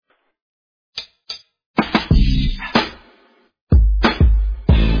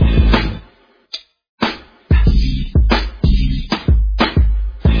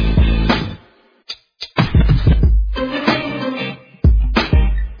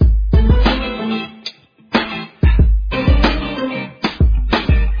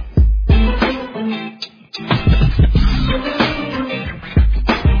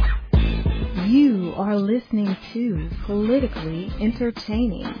politically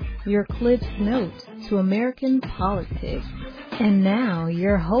entertaining, your Cliff's Notes to American politics. And now,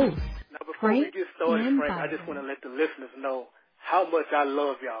 your host, Now, before we get started, Frank, I just want to let the listeners know how much I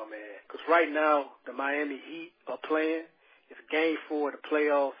love y'all, man. Because right now, the Miami Heat are playing. It's Game 4 of the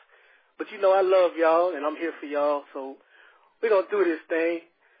playoffs. But, you know, I love y'all, and I'm here for y'all. So we're going to do this thing.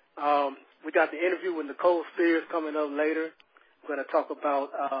 We got the interview with Nicole Spears coming up later. We're going to talk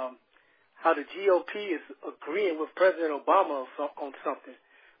about how the GOP is agreeing with President Obama on something,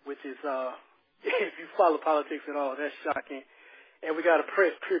 which is, if you follow politics at all, that's shocking. And we got a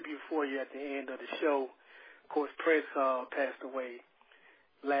Prince tribute for you at the end of the show. Of course, Prince passed away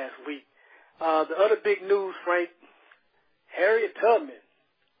last week. The other big news, Frank, Harriet Tubman,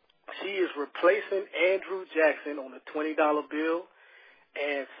 she is replacing Andrew Jackson on the $20 bill,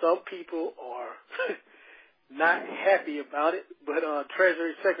 and some people are not happy about it, but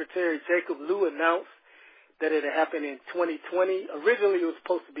Treasury Secretary Jacob Lew announced that it had happened in 2020. Originally, it was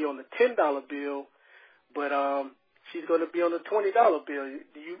supposed to be on the $10 bill, but she's going to be on the $20 bill.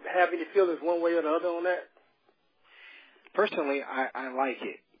 Do you have any feelings one way or the other on that? Personally, I like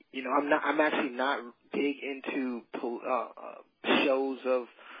it. You know, I'm actually not big into shows of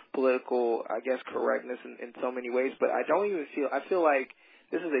political, I guess, correctness in so many ways, but I feel like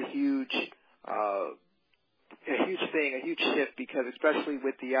this is a huge thing, a huge shift, because especially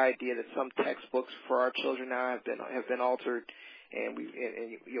with the idea that some textbooks for our children now have been altered, and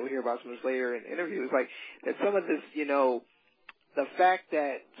you'll hear about some of this later in interviews, like that some of this, you know, the fact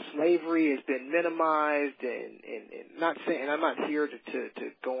that slavery has been minimized, and not saying, and I'm not here to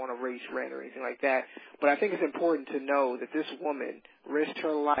go on a race rant or anything like that, but I think it's important to know that this woman risked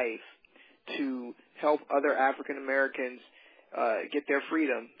her life to help other African Americans get their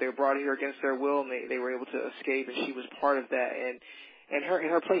freedom. They were brought here against their will, and they were able to escape, and she was part of that. And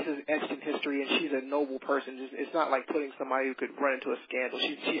her place is etched in history, and she's a noble person. It's not like putting somebody who could run into a scandal.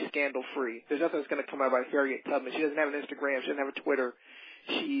 She's scandal free. There's nothing that's going to come out about Harriet Tubman. She doesn't have an Instagram. She doesn't have a Twitter.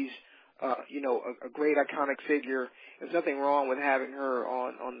 She's a great iconic figure. There's nothing wrong with having her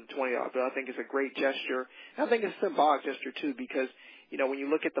on the $20 bill. I think it's a great gesture. And I think it's a symbolic gesture too, because you know, when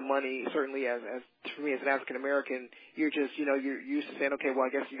you look at the money, certainly as for me as an African American, you're used to saying, okay, well,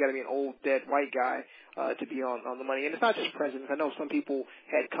 I guess you got to be an old dead white guy to be on the money. And it's not just presidents. I know some people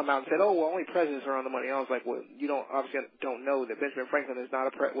had come out and said, oh, well, only presidents are on the money. And I was like, well, you obviously don't know that Benjamin Franklin was not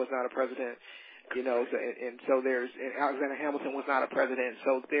a president. You know, so and Alexander Hamilton was not a president.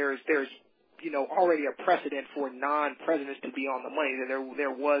 So there's already a precedent for non-presidents to be on the money.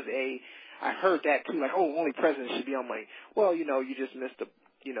 There was I heard that too, like, oh, only presidents should be on money. Well, you just missed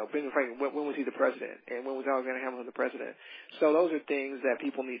Benjamin Franklin, when was he the president? And when was Alexander Hamilton the president? So those are things that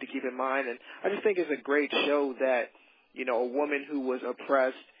people need to keep in mind. And I just think it's a great show that, a woman who was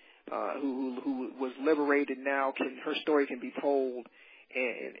oppressed, who was liberated now, her story can be told.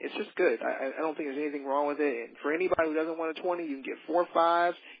 And it's just good. I don't think there's anything wrong with it. And for anybody who doesn't want a 20, you can get 4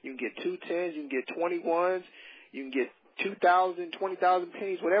 5s, you can get 2 10s, you can get 21s, you can get 2,000, 20,000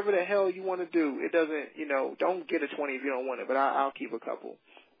 pennies, whatever the hell you want to do. It doesn't, don't get a 20 if you don't want it, but I'll keep a couple.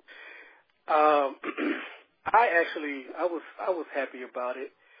 I was happy about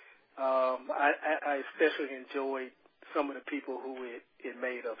it. I especially enjoyed some of the people who it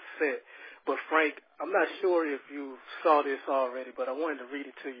made upset. But Frank, I'm not sure if you saw this already, but I wanted to read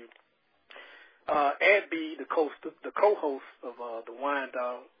it to you. Aunt B, the co-host of the Wine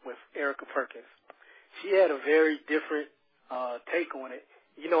Down with Erica Perkins, she had a very different take on it.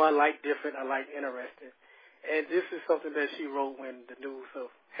 I like different, I like interesting. And this is something that she wrote when the news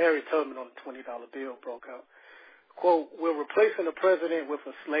of Harriet Tubman on the $20 bill broke out. Quote, we're replacing the president with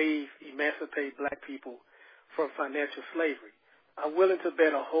a slave, emancipate black people from financial slavery. I'm willing to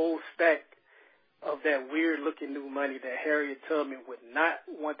bet a whole stack of that weird-looking new money that Harriet Tubman would not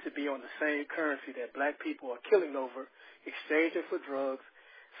want to be on the same currency that black people are killing over, exchanging for drugs,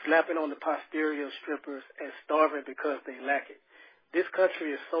 slapping on the posterior of strippers, and starving because they lack it. This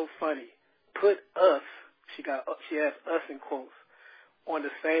country is so funny. Put us, she has us in quotes, on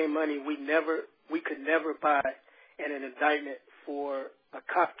the same money we could never buy, and an indictment for a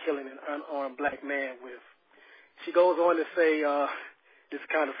cop killing an unarmed black man with. She goes on to say, this is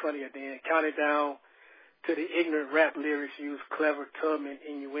kind of funny at the end, counting down to the ignorant rap lyrics use clever Tubman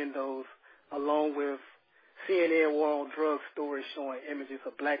innuendos, along with CNN War on Drugs stories showing images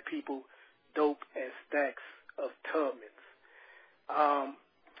of black people, dope, and stacks of Tubmans.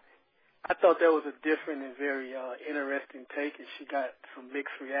 I thought that was a different and very interesting take, and she got some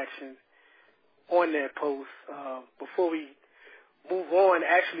mixed reaction on that post. Before we move on,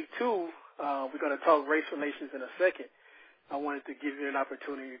 we're going to talk race relations in a second. I wanted to give you an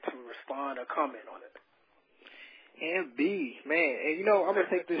opportunity to respond or comment on it. Aunt B, man, and I'm gonna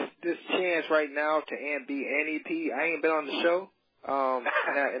take this chance right now to Aunt B and EP. I ain't been on the show,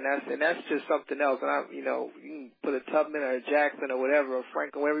 and that's just something else. And you can put a Tubman or a Jackson or whatever, or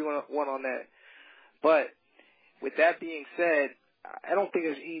Frank or whatever you want on that. But with that being said, I don't think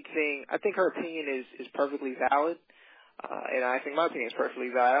there's anything. I think her opinion is perfectly valid, and I think my opinion is perfectly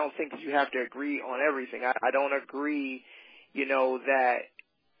valid. I don't think you have to agree on everything. I don't agree, that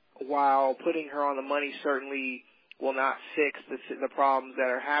while putting her on the money certainly will not fix the problems that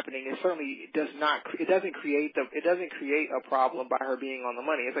are happening. It certainly doesn't create a problem by her being on the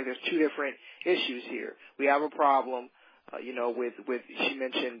money. It's like there's two different issues here. We have a problem, with she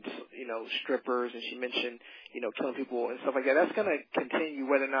mentioned, strippers, and she mentioned, killing people and stuff like that. That's going to continue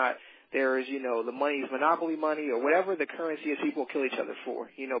whether or not there is, the money is monopoly money or whatever the currency is. People kill each other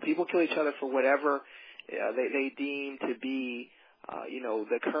for. People kill each other for whatever they deem to be,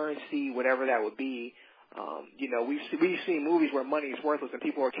 the currency, whatever that would be. We've seen movies where money is worthless and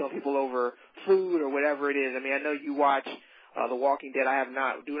people are killing people over food or whatever it is. I mean, I know you watch The Walking Dead. I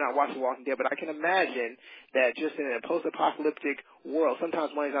do not watch The Walking Dead, but I can imagine that just in a post-apocalyptic world,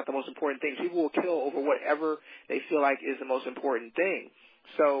 sometimes money is not the most important thing. People will kill over whatever they feel like is the most important thing.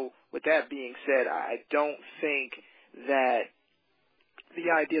 So with that being said, I don't think that the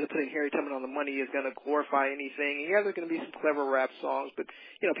idea of putting Harry Tubman on the money is going to glorify anything. Yeah, there's going to be some clever rap songs, but,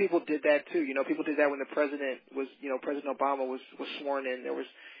 people did that too. People did that when the president was, President Obama was sworn in. There was,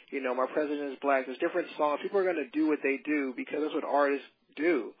 My President is Black. There's different songs. People are going to do what they do because that's what artists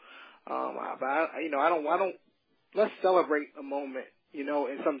do. Let's celebrate a moment,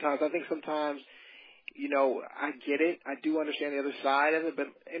 and sometimes, I think sometimes, I get it. I do understand the other side of it, but,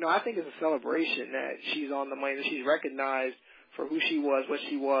 I think it's a celebration that she's on the money, that she's recognized for who she was, what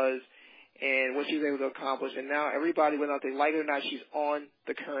she was, and what she was able to accomplish. And now everybody, whether or not they like it or not, she's on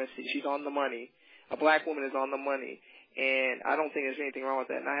the currency. She's on the money. A black woman is on the money. And I don't think there's anything wrong with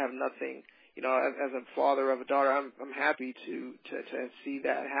that. And I have nothing, as a father of a daughter, I'm happy to see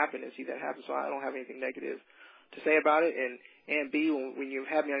that happen and see that happen. So I don't have anything negative to say about it. And B, when you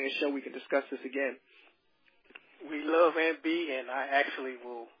have me on your show, we can discuss this again. We love Aunt B, and I actually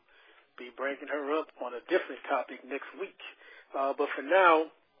will be bringing her up on a different topic next week. But for now,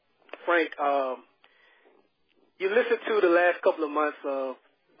 Frank, you listened to the last couple of months of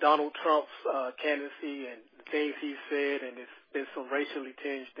Donald Trump's candidacy and the things he said, and it's been some racially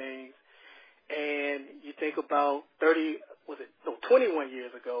tinged things. And you think about 21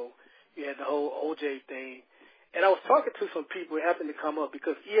 years ago, you had the whole OJ thing. And I was talking to some people who happened to come up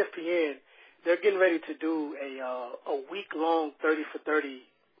because ESPN, they're getting ready to do a week-long 30 for 30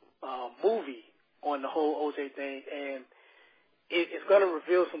 movie on the whole OJ thing, and it's going to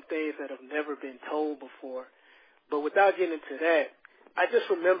reveal some things that have never been told before. But without getting into that, I just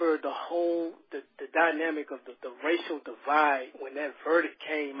remember the dynamic of the racial divide when that verdict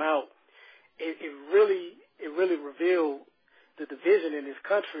came out. It really revealed the division in this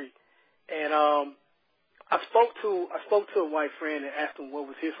country. And I spoke to a white friend and asked him what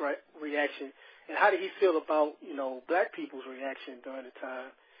was his reaction and how did he feel about black people's reaction during the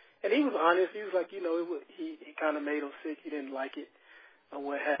time. And he was honest. He was like, he kind of made him sick. He didn't like it or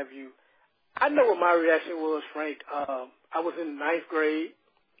what have you. I know what my reaction was, Frank. I was in the 9th grade.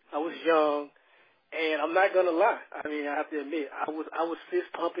 I was young. And I'm not going to lie. I mean, I have to admit, I was fist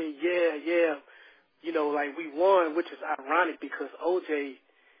pumping. Yeah. Like we won, which is ironic because OJ,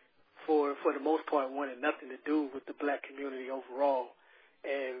 for the most part, wanted nothing to do with the black community overall.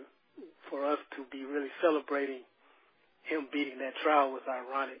 And for us to be really celebrating him beating that trial was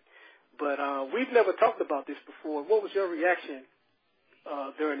ironic. But we've never talked about this before. What was your reaction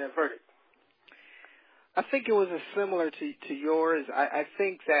during that verdict? I think it was similar to yours. I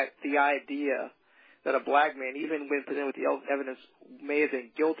think that the idea that a black man, even when presented with the evidence, may have been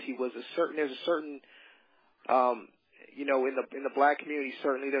guilty was there's a certain in the black community,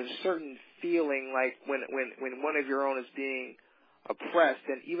 certainly there's a certain feeling like when one of your own is being oppressed,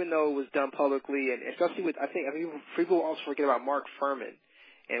 and even though it was done publicly, and especially with I think people also forget about Mark Furman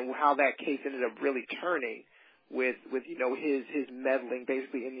and how that case ended up really turning with his meddling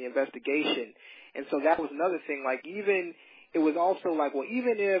basically in the investigation. And so that was another thing. Like even it was also like, well,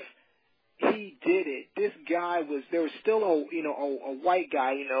 even if he did it, this guy there was still a white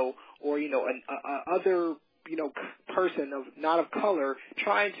guy, or an other person not of color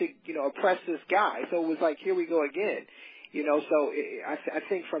trying to oppress this guy. So it was like, here we go again. So I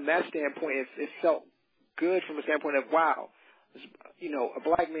think from that standpoint, it felt good from the standpoint of, wow, a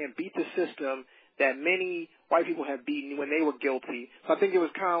black man beat the system that many white people have beaten when they were guilty. So I think it was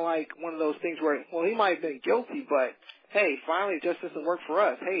kind of like one of those things where, well, he might have been guilty, but hey, finally justice doesn't work for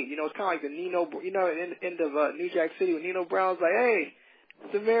us. Hey, it's kind of like the Nino, end of New Jack City when Nino Brown's like, hey,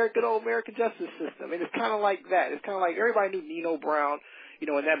 it's the good old American justice system. And it's kind of like that. It's kind of like everybody knew Nino Brown, in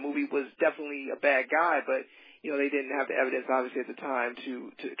that movie was definitely a bad guy, but, they didn't have the evidence, obviously, at the time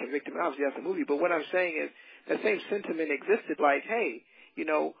to convict him. Obviously, that's the movie. But what I'm saying is that same sentiment existed, like, hey,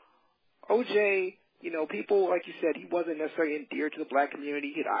 O.J., people, like you said, he wasn't necessarily endeared to the black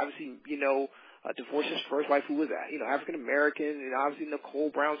community. He'd obviously, divorced his first wife, who was, African American, and obviously Nicole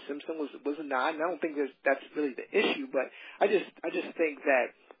Brown Simpson was not. And I don't think that's really the issue, but I just think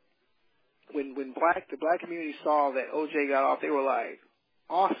that when the black community saw that O.J. got off, they were like,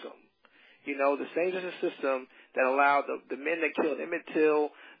 awesome. The same justice system that allowed the men that killed Emmett Till,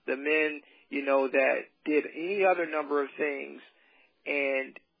 the men, that did any other number of things,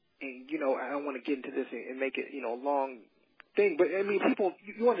 and I don't want to get into this and make it, a long thing, but I mean, people,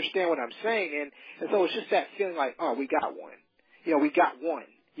 you understand what I'm saying, and so it's just that feeling like, oh, we got one. We got one.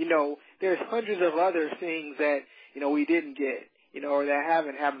 There's hundreds of other things that, we didn't get, or that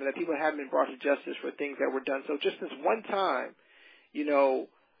haven't happened, that people haven't been brought to justice for things that were done. So just this one time,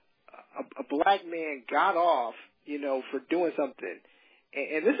 a black man got off, for doing something.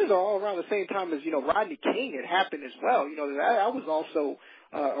 And this is all around the same time as, Rodney King had happened as well. That was also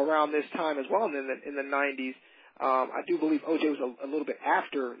around this time as well in the 90s. I do believe O.J. was a little bit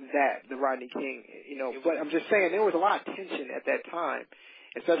after that, the Rodney King, but I'm just saying there was a lot of tension at that time,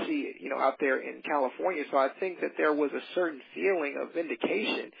 especially, out there in California. So I think that there was a certain feeling of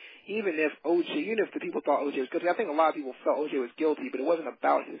vindication, even if the people thought O.J. was guilty. I think a lot of people felt O.J. was guilty, but it wasn't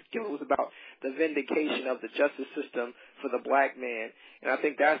about his guilt. It was about the vindication of the justice system for the black man. And I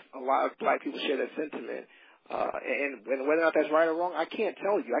think that's a lot of black people share that sentiment. And whether or not that's right or wrong, I can't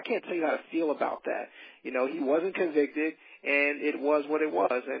tell you. I can't tell you how to feel about that. He wasn't convicted, and it was what it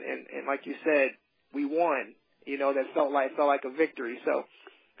was. And like you said, we won. That felt like a victory. So,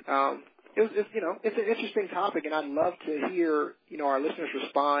 it's an interesting topic, and I'd love to hear, our listeners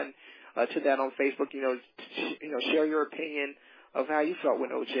respond to that on Facebook. Share your opinion of how you felt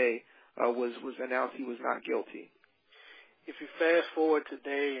when O.J. was announced he was not guilty. If you fast forward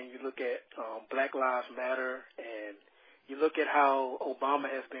today and you look at Black Lives Matter, and you look at how Obama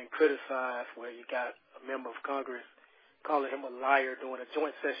has been criticized, where you got a member of Congress calling him a liar during a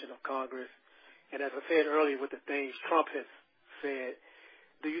joint session of Congress, and as I said earlier with the things Trump has said,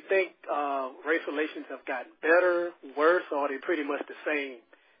 do you think race relations have gotten better, worse, or are they pretty much the same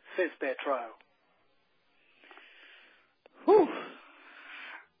since that trial? Whew.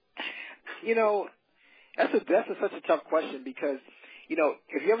 That's such a tough question because,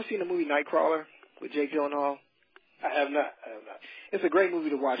 have you ever seen the movie Nightcrawler with Jake Gyllenhaal? I have not. It's a great movie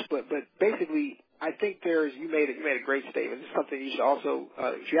to watch, but basically, I think you made a great statement. It's something you should also,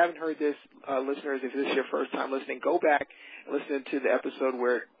 if you haven't heard this, listeners, if this is your first time listening, go back and listen to the episode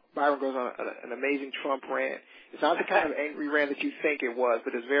where Byron goes on an amazing Trump rant. It's not the kind of angry rant that you think it was,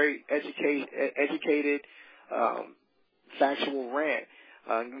 but it's very educated, factual rant.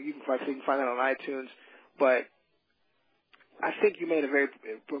 You can find that on iTunes. But I think you made a very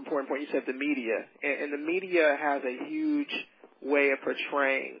important point. You said the media, and the media has a huge way of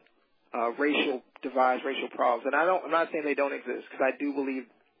portraying racial divides, racial problems. And I'm not saying they don't exist, because I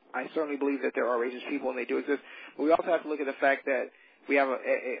certainly believe that there are racist people and they do exist. But we also have to look at the fact that we have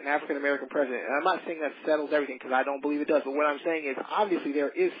an African American president. And I'm not saying that settles everything, because I don't believe it does. But what I'm saying is, obviously,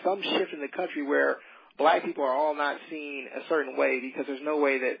 there is some shift in the country where black people are all not seen a certain way, because there's no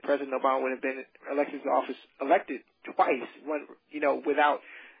way that President Obama would have been elected twice, without,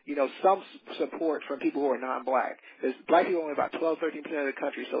 some support from people who are non-black. There's black people only about 12, 13% of the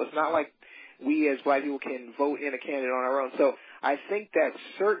country, so it's not like we as black people can vote in a candidate on our own. So I think that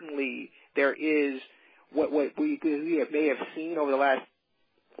certainly there is what we may have seen over the last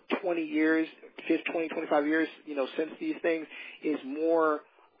 20 years, 20, 25 years, since these things, is more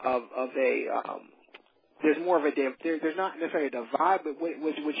of a there's not necessarily a divide, but what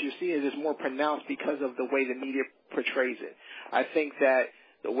you see is more pronounced because of the way the media portrays it. I think that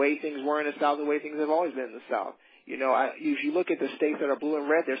the way things were in the South, the way things have always been in the South. If you look at the states that are blue and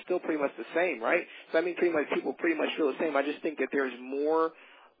red, they're still pretty much the same, right? So people pretty much feel the same. I just think that there's more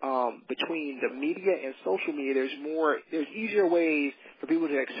between the media and social media. There's easier ways for people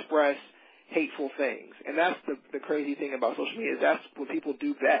to express hateful things, and that's the crazy thing about social media. Is that's what people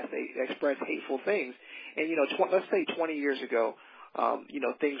do best. They express hateful things. And let's say 20 years ago,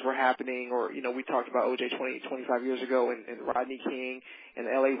 things were happening, or we talked about O.J. 25 years ago, and Rodney King and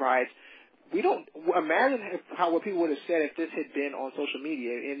the L.A. riots. We don't imagine what people would have said if this had been on social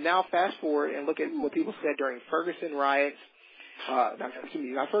media. And now fast forward and look at what people said during Ferguson riots. I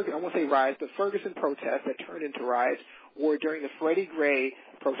won't say riots, but Ferguson protests that turned into riots, or during the Freddie Gray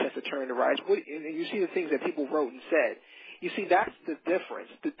protest that turned to riots, and you see the things that people wrote and said. You see, that's the difference.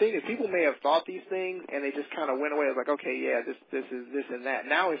 The thing is, people may have thought these things, and they just kind of went away. It was like, okay, yeah, this is this and that.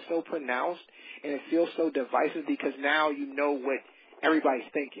 Now it's so pronounced, and it feels so divisive because now you know what everybody's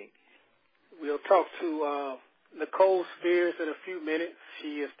thinking. We'll talk to Nicole Spears in a few minutes.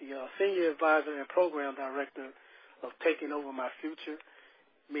 She is the Senior Advisor and Program Director of Taking Over My Future.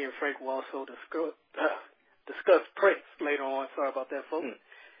 Me and Frank will also discuss Prince later on. Sorry about that, folks.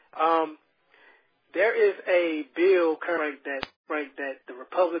 There is a bill currently that the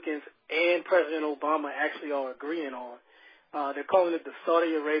Republicans and President Obama actually are agreeing on. They're calling it the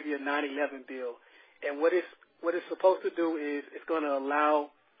Saudi Arabia 9/11 bill. And what it's supposed to do is it's going to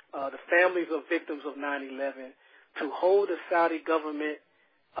allow the families of victims of 9/11 to hold the Saudi government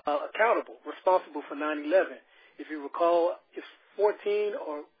accountable, responsible for 9/11. If you recall, it's 14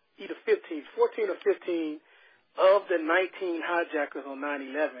 or 15 of the 19 hijackers on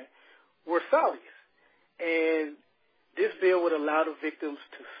 9/11 were Saudis. And this bill would allow the victims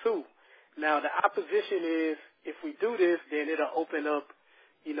to sue. Now, the opposition is, if we do this, then it'll open up,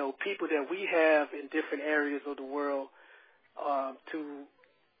 people that we have in different areas of the world to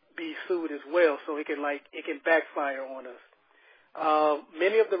be sued as well. So it can backfire on us.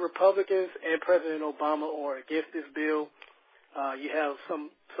 Many of the Republicans and President Obama are against this bill. You have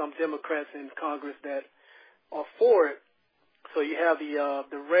some Democrats in Congress that are for it. So you have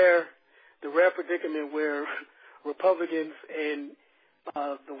the rare predicament where Republicans and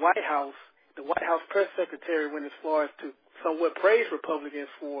the White House press secretary went as far as to somewhat praise Republicans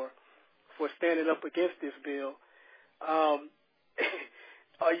for standing up against this bill.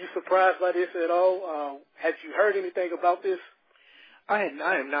 Are you surprised by this at all? Have you heard anything about this? I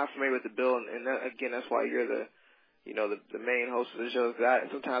am not familiar with the bill, and again, that's why you're the main host of the show.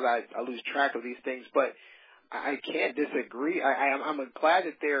 Sometimes I lose track of these things, but I can't disagree. I'm glad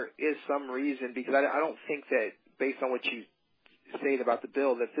that there is some reason, because I don't think that, based on what you said about the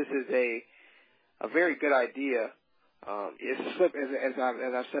bill, that this is a very good idea. It's as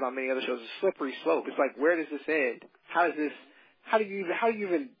I've said on many other shows, a slippery slope. It's like, where does this end? How do you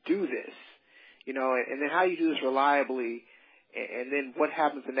even do this? And then how do you do this reliably? And then what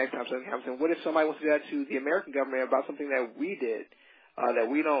happens the next time something happens? And what if somebody wants to do that to the American government about something that we did? That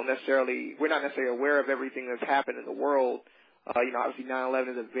we're not necessarily aware of everything that's happened in the world. Obviously 9/11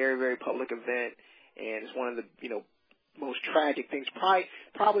 is a very, very public event, and it's one of the, most tragic things.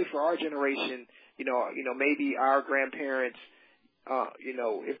 Probably for our generation, maybe our grandparents,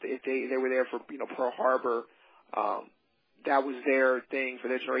 if they were there for, Pearl Harbor, that was their thing for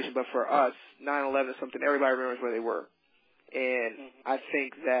their generation. But for us, 9/11 is something everybody remembers where they were. And I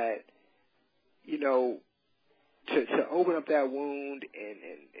think that, to open up that wound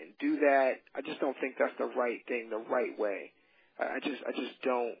and do that, I just don't think that's the right thing, the right way. I just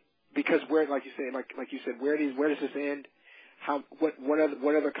don't, because like you said, where does this end? What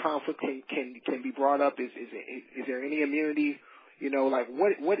other conflict can be brought up? Is there any immunity?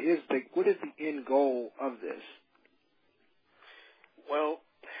 What is the end goal of this? Well,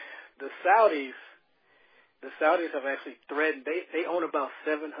 the Saudis have actually threatened. They own about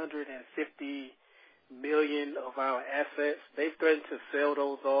 750 million of our assets. They've threatened to sell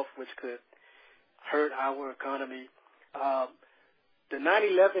those off, which could hurt our economy. The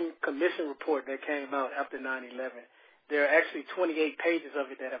 9/11 Commission report that came out after 9/11, there are actually 28 pages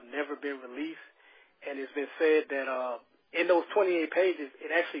of it that have never been released, and it's been said that in those 28 pages,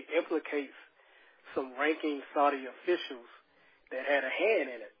 it actually implicates some ranking Saudi officials that had a hand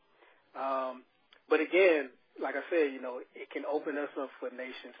in it. But again, like I said, it can open us up for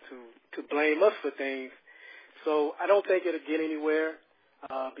nations to blame us for things. So I don't think it'll get anywhere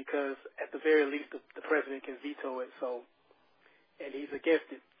because at the very least the president can veto it. So, and he's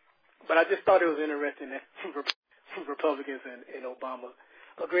against it. But I just thought it was interesting that Republicans and Obama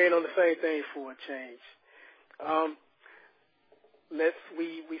agreeing on the same thing for a change.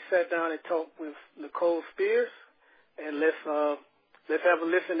 We sat down and talked with Nicole Spears, and let's have a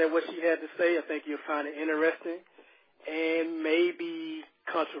listen at what she had to say. I think you'll find it interesting and maybe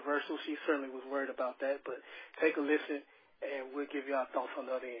controversial. She certainly was worried about that, but take a listen, and we'll give you our thoughts on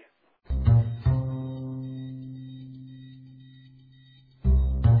the other end.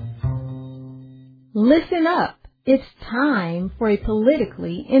 Listen up. It's time for a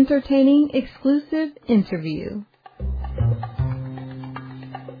politically entertaining exclusive interview.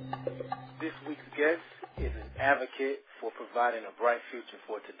 This week's guest is an advocate for providing a bright future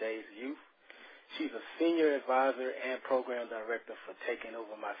for today's youth. She's a senior advisor and program director for Taking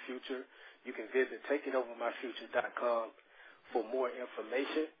Over My Future. You can visit takingovermyfuture.com for more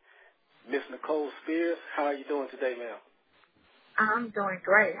information. Miss Nicole Spears, how are you doing today, ma'am? I'm doing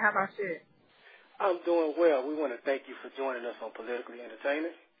great. How about you? I'm doing well. We want to thank you for joining us on Politically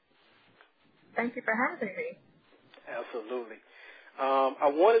Entertaining. Thank you for having me. Absolutely.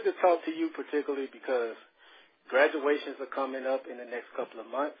 I wanted to talk to you particularly because graduations are coming up in the next couple of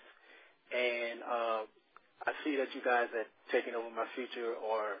months, and I see that you guys at Taking Over My Future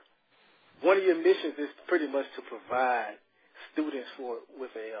are one of your missions is pretty much to provide students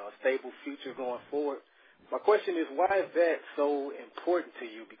with a stable future going forward. My question is, why is that so important to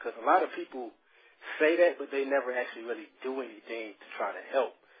you? Because a lot of people say that, but they never actually really do anything to try to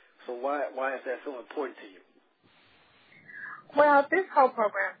help. So why is that so important to you? Well, this whole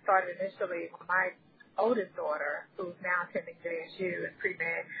program started initially with my oldest daughter, who's now attending JSU in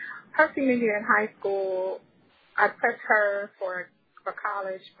pre-med. Her senior year in high school, I prepped her for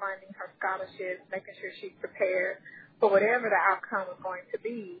college, funding her scholarships, making sure she's prepared for whatever the outcome was going to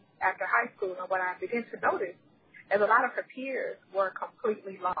be after high school. And what I began to notice is a lot of her peers were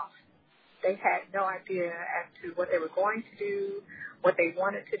completely lost. They had no idea as to what they were going to do, what they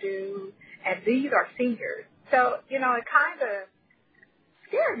wanted to do, and these are seniors. So, it kind of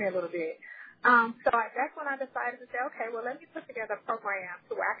scared me a little bit. That's when I decided to say, okay, well, let me put together a program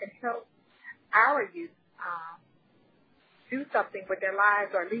so where I can help our youth do something with their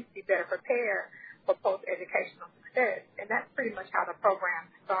lives, or at least be better prepared for post-educational success. And that's pretty much how the program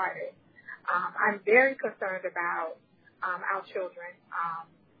started. I'm very concerned about our children.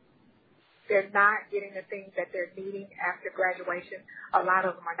 They're not getting the things that they're needing after graduation. A lot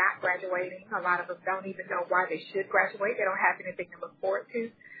of them are not graduating. A lot of them don't even know why they should graduate. They don't have anything to look forward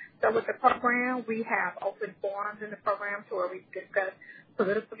to. So with the program, we have open forums in the program to where we discuss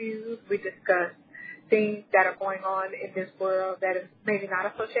political views. We discuss things that are going on in this world that is maybe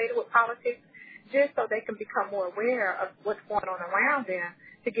not associated with politics, just so they can become more aware of what's going on around them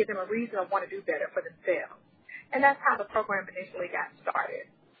to give them a reason to want to do better for themselves. And that's how the program initially got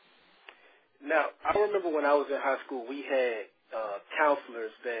started. Now, I remember when I was in high school, we had counselors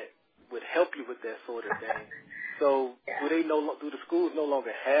that would help you with that sort of thing. So yeah. do the schools no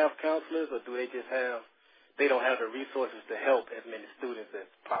longer have counselors, or do they don't have the resources to help as many students as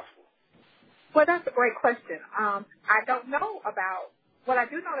possible? Well, that's a great question. I don't know I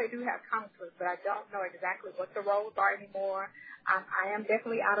do know they do have counselors, but I don't know exactly what the roles are anymore. I am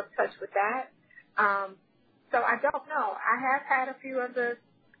definitely out of touch with that. So I don't know. I have had a few of the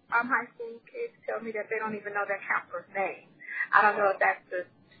high school kids tell me that they don't even know their counselor's name. I don't know if that's the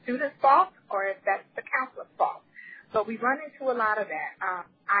student's fault or if that's the counselor's fault. But we run into a lot of that.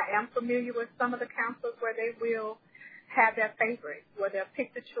 I am familiar with some of the counselors where they will have their favorites, where they'll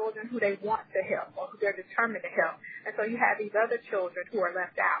pick the children who they want to help or who they're determined to help. And so you have these other children who are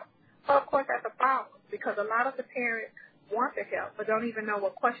left out. Well, of course, that's a problem because a lot of the parents want to help but don't even know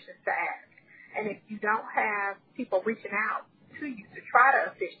what questions to ask. And if you don't have people reaching out to you to try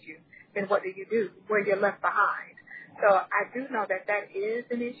to assist you, then what do? Where you're left behind. So I do know that is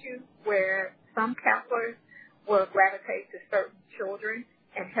an issue where some counselors will gravitate to certain children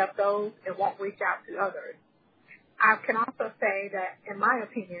and help those and won't reach out to others. I can also say that, in my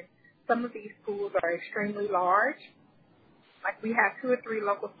opinion, some of these schools are extremely large. Like we have 2 or 3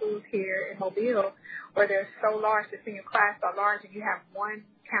 local schools here in Mobile where they're so large, the senior class are large, and you have one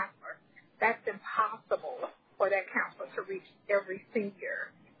counselor. That's impossible for that counselor to reach every senior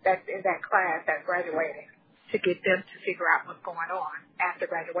that's in that class that's graduating to get them to figure out what's going on after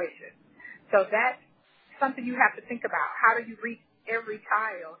graduation. So that's something you have to think about. How do you reach every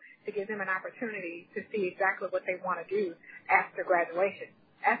child to give them an opportunity to see exactly what they want to do after graduation?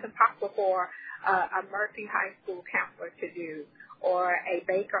 That's impossible for a Murphy High School counselor to do or a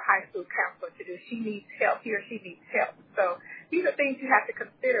Baker High School counselor to do. She needs help. He or she needs help. So these are things you have to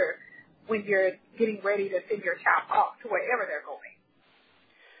consider when you're getting ready to send your child off to wherever they're going.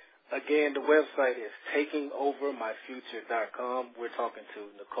 Again, the website is takingovermyfuture.com. We're talking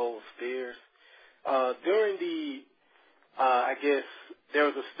to Nicole Spears. During the I guess there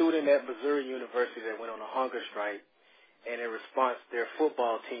was a student at Missouri University that went on a hunger strike, and in response, their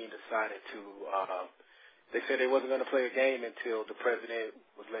football team decided to, they said they wasn't going to play a game until the president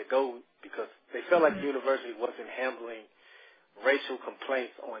was let go because they felt like the university wasn't handling racial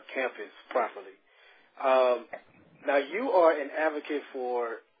complaints on campus properly. Now, you are an advocate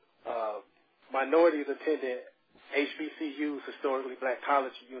for minorities attending HBCUs, historically black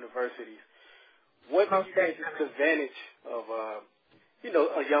college universities. What do you think is the advantage of, a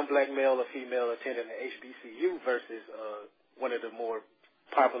young black male or female attending an HBCU versus one of the more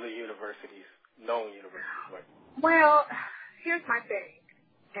popular universities, known universities? Right? Well, here's my thing,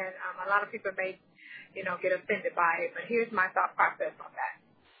 and a lot of people may, get offended by it, but here's my thought process on that.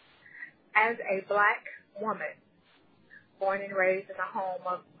 As a black woman born and raised in a home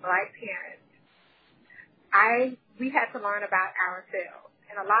of Black parents, we had to learn about ourselves.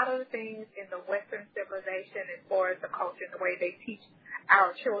 And a lot of the things in the Western civilization as far as the culture and the way they teach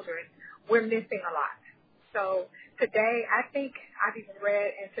our children, we're missing a lot. So today, I think I've even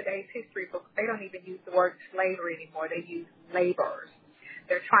read in today's history books, they don't even use the word slavery anymore. They use laborers.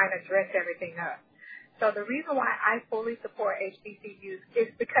 They're trying to dress everything up. So the reason why I fully support HBCUs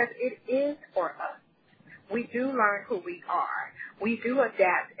is because it is for us. We do learn who we are. We do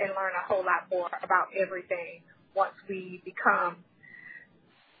adapt and learn a whole lot more about everything once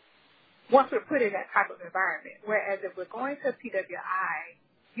we're put in that type of environment. Whereas if we're going to PWI,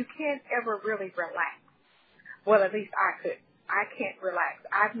 you can't ever really relax. Well, at least I could. I can't relax.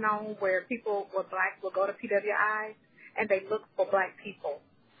 I've known where people were Black will go to PWI and they look for Black people.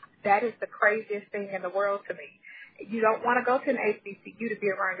 That is the craziest thing in the world to me. You don't want to go to an HBCU to be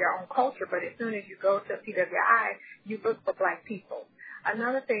around your own culture, but as soon as you go to PWI, you look for Black people.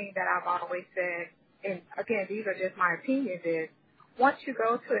 Another thing that I've always said, and again, these are just my opinions, is once you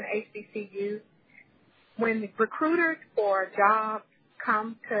go to an HBCU, when recruiters for jobs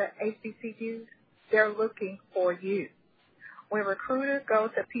come to HBCUs, they're looking for you. When recruiters go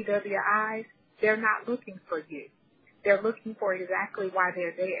to PWIs, they're not looking for you. They're looking for exactly why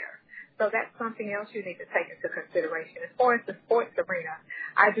they're there. So that's something else you need to take into consideration. As far as the sports arena,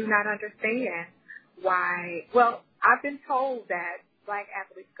 I do not understand why. Well, I've been told that Black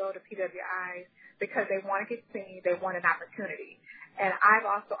athletes go to PWIs because they want to get seen, they want an opportunity. And I've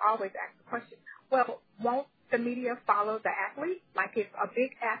also always asked the question, well, won't the media follow the athlete? Like if a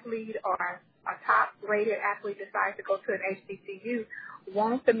big athlete or a top-rated athlete decides to go to an HBCU,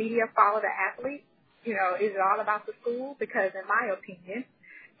 won't the media follow the athlete? You know, is it all about the school? Because in my opinion,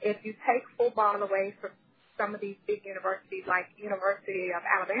 if you take football away from some of these big universities like University of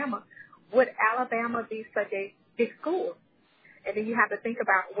Alabama, would Alabama be such a big school? And then you have to think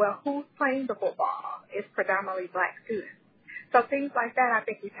about, well, who's playing the football? It's predominantly Black students. So things like that I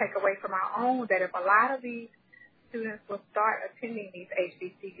think we take away from our own, that if a lot of these students will start attending these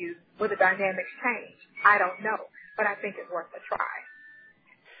HBCUs, will the dynamics change? I don't know, but I think it's worth a try.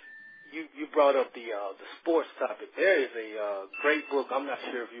 You brought up the sports topic. There is a great book. I'm not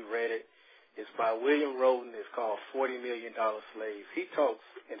sure if you read it. It's by William Roden. It's called $40 Million Slaves. He talks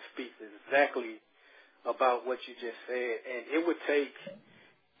and speaks exactly about what you just said, and it would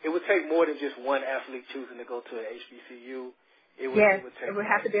take more than just one athlete choosing to go to an HBCU. It would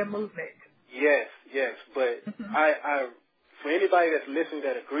have to be a movement. Yes, but I for anybody that's listening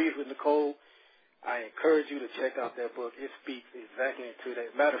that agrees with Nicole, I encourage you to check out that book. It speaks exactly to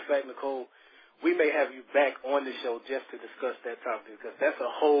that. Matter of fact, Nicole, we may have you back on the show just to discuss that topic because that's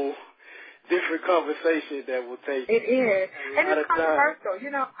a whole different conversation that will take. It is, and it's controversial. You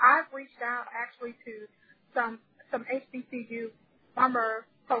know, I've reached out actually to some HBCU former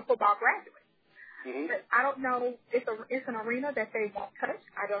pro football graduates. Mm-hmm. But I don't know. It's an arena that they won't touch.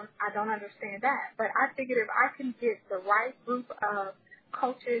 I don't understand that. But I figured if I can get the right group of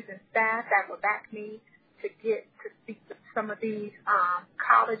coaches and staff that will back me to get to speak to some of these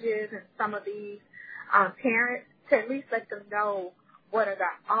colleges and some of these parents to at least let them know what are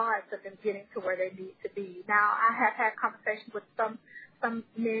the odds of them getting to where they need to be. Now, I have had conversations with some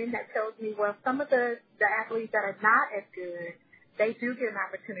men that tells me, well, some of the athletes that are not as good, they do get an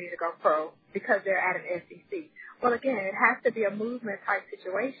opportunity to go pro because they're at an SEC. Well, again, it has to be a movement-type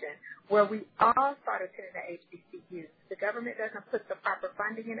situation where we all start attending the HBCUs. The government doesn't put the proper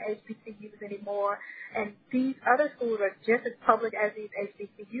funding in HBCUs anymore, and these other schools are just as public as these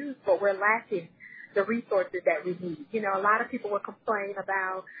HBCUs, but we're lacking the resources that we need. You know, a lot of people will complain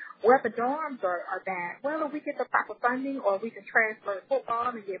about, well, the dorms are bad. Well, if we get the proper funding or we can transfer football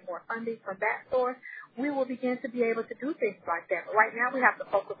and get more funding from that source, we will begin to be able to do things like that. But right now we have to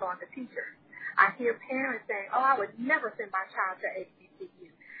focus on the teachers. I hear parents saying, oh, I would never send my child to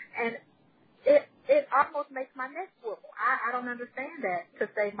HBCU. And it almost makes my neck swivel. I don't understand that to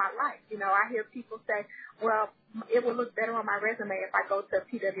save my life. You know, I hear people say, well, it will look better on my resume if I go to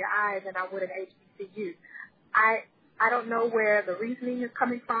PWI than I would an HBCU. I don't know where the reasoning is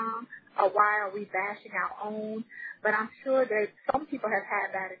coming from or why are we bashing our own, but I'm sure that some people have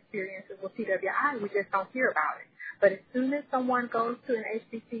had bad experiences with PWI. We just don't hear about it. But as soon as someone goes to an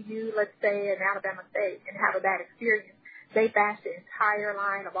HBCU, let's say in Alabama State, and have a bad experience, they bash the entire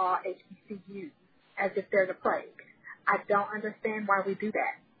line of all HBCUs as if they're the plague. I don't understand why we do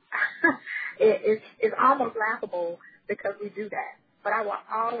that. It's almost laughable because we do that. But I will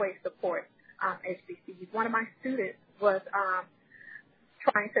always support HBCUs. One of my students was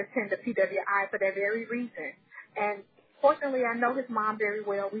trying to attend the PWI for that very reason. And fortunately, I know his mom very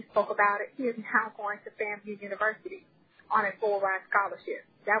well. We spoke about it. He is now going to FAMU University on a full-ride scholarship.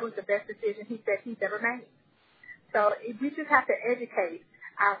 That was the best decision he said he's ever made. So we just have to educate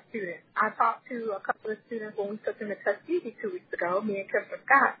our students. I talked to a couple of students when we took them to Tuskegee 2 weeks ago, me and Kirsten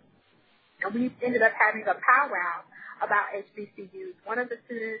Scott, and we ended up having a powwow about HBCUs. One of the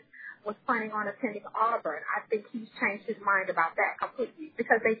students was planning on attending Auburn. I think he's changed his mind about that completely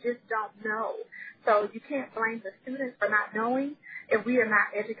because they just don't know. So you can't blame the students for not knowing if we are not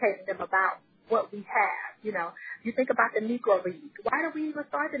educating them about what we have. You know, you think about the Negro League. Why did we even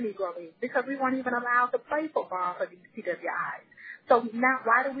start the Negro League? Because we weren't even allowed to play football for these PWIs. So now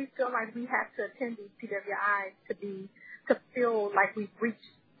why do we feel like we have to attend these PWIs to feel like we've reached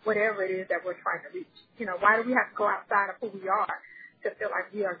whatever it is that we're trying to reach? You know, why do we have to go outside of who we are to feel like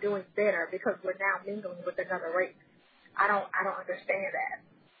we are doing better because we're now mingling with another race? I don't understand that.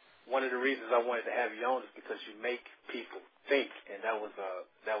 One of the reasons I wanted to have you on is because you make people think, and that was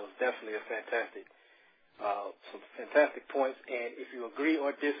definitely a fantastic, some fantastic points. And if you agree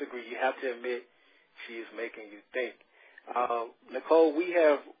or disagree, you have to admit she is making you think. Nicole, we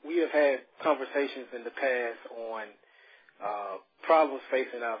have had conversations in the past on problems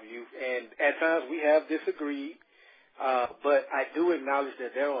facing our youth, and at times we have disagreed. But I do acknowledge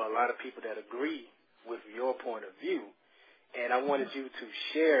that there are a lot of people that agree with your point of view. And I wanted you to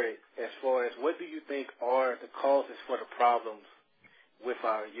share it as far as what do you think are the causes for the problems with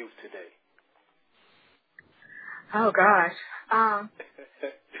our youth today? Oh, gosh.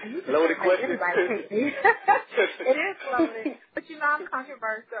 Loaded question. Everybody hate me. It is loaded. But, you know, I'm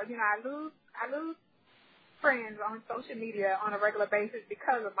controversial. You know, I lose friends on social media on a regular basis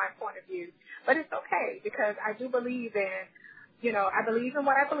because of my point of view. But it's okay because I do believe in, you know, I believe in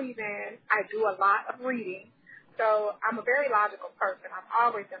what I believe in. I do a lot of reading. So I'm a very logical person. I've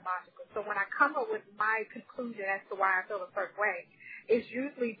always been logical. So when I come up with my conclusion as to why I feel a certain way, it's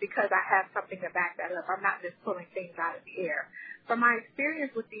usually because I have something to back that up. I'm not just pulling things out of the air. From my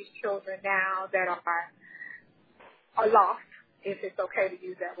experience with these children now that are lost, if it's okay to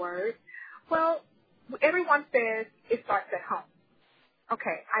use that word, well, everyone says it starts at home.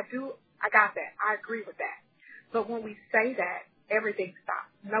 Okay, I got that. I agree with that. But when we say that, everything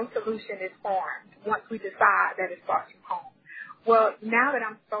stops. No solution is formed once we decide that it starts from home. Well, now that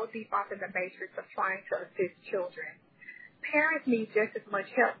I'm so deep off in the matrix of trying to assist children, parents need just as much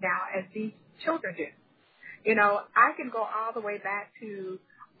help now as these children do. You know, I can go all the way back to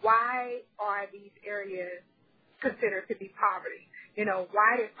why are these areas considered to be poverty? You know,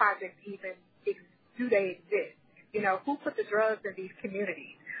 why did projects even do they exist? You know, who put the drugs in these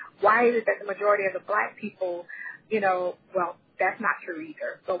communities? Why is it that the majority of the black people, you know, well, that's not true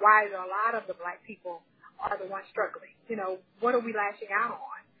either. But why is it a lot of the black people are the ones struggling? You know, what are we lashing out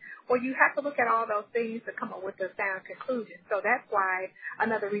on? Well, you have to look at all those things to come up with a sound conclusion. So that's why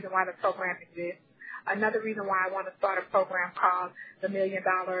another reason why the program exists. Another reason why I want to start a program called the $1 Million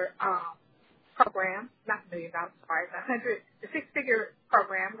program, not $1 million, sorry, the six-figure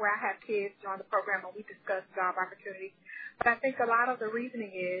program where I have kids join the program and we discuss job opportunities. But I think a lot of the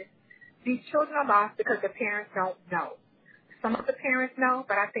reasoning is these children are lost because the parents don't know. Some of the parents know,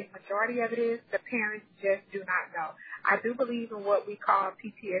 but I think majority of it is the parents just do not know. I do believe in what we call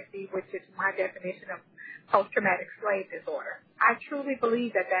PTSD, which is my definition of post-traumatic slave disorder. I truly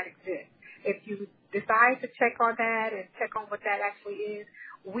believe that exists. If you decide to check on that and check on what that actually is,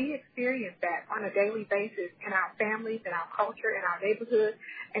 we experience that on a daily basis in our families, in our culture, in our neighborhood,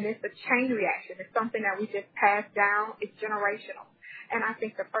 and it's a chain reaction. It's something that we just pass down. It's generational. And I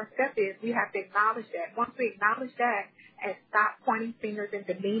think the first step is we have to acknowledge that. Once we acknowledge that and stop pointing fingers and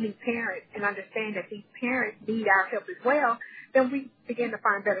demeaning parents and understand that these parents need our help as well, then we begin to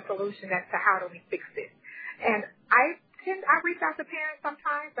find better solutions as to how do we fix this. And I reach out to parents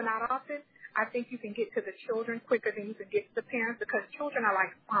sometimes, but not often. I think you can get to the children quicker than you can get to the parents because children are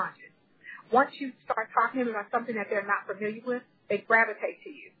like sponges. Once you start talking to them about something that they're not familiar with, they gravitate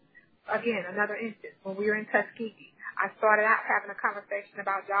to you. Again, another instance, when we were in Tuskegee, I started out having a conversation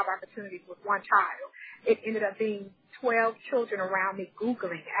about job opportunities with one child. It ended up being 12 children around me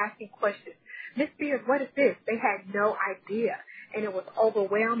Googling, asking questions. Miss Beard, what is this? They had no idea. And it was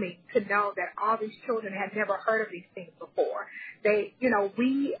overwhelming to know that all these children had never heard of these things before.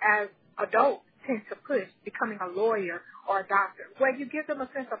 We as adults tend to push becoming a lawyer or a doctor. Well, you give them a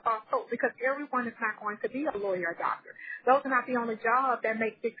sense of false hope because everyone is not going to be a lawyer or doctor. Those are not the only jobs that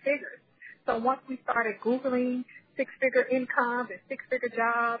make six figures. So once we started Googling six-figure incomes and six-figure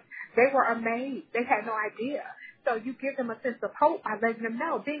jobs, they were amazed. They had no idea. So you give them a sense of hope by letting them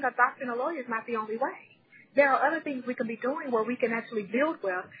know being a doctor and a lawyer is not the only way. There are other things we can be doing where we can actually build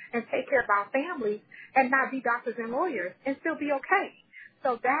wealth and take care of our families and not be doctors and lawyers and still be okay.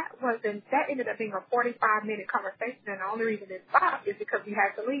 So that ended up being a 45-minute conversation, and the only reason it stopped is because we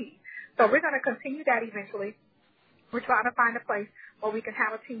had to leave. So we're going to continue that eventually. We're trying to find a place where we can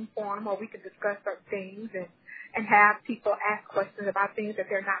have a team forum where we can discuss certain things and have people ask questions about things that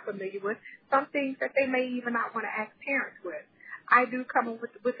they're not familiar with, some things that they may even not want to ask parents with. I do come up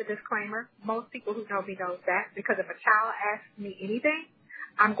with a disclaimer. Most people who know me knows that, because if a child asks me anything,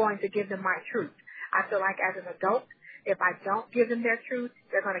 I'm going to give them my truth. I feel like as an adult, if I don't give them their truth,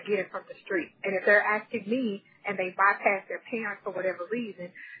 they're going to get it from the street. And if they're asking me and they bypass their parents for whatever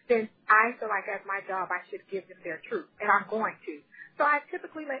reason, then I feel like as my job, I should give them their truth. And I'm going to. So I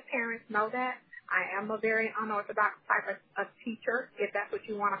typically let parents know that. I am a very unorthodox type of teacher, if that's what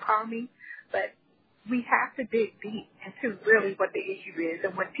you want to call me. But we have to dig deep into really what the issue is.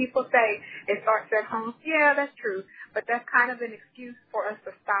 And when people say it starts at home, yeah, that's true. But that's kind of an excuse for us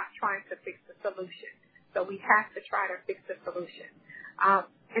to stop trying to fix the solution. So we have to try to fix the solution.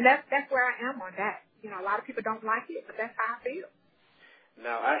 And that's where I am on that. You know, a lot of people don't like it, but that's how I feel.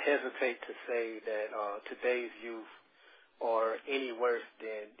 Now, I hesitate to say that today's youth are any worse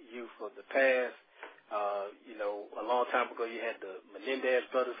than youth of the past. You know, a long time ago you had the Menendez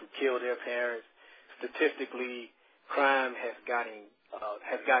brothers who killed their parents. Statistically, crime has gotten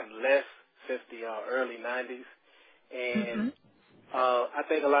less since the early 90s. And I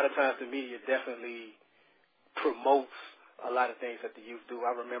think a lot of times the media definitely promotes a lot of things that the youth do.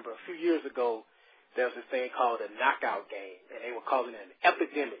 I remember a few years ago there was this thing called a knockout game, and they were calling it an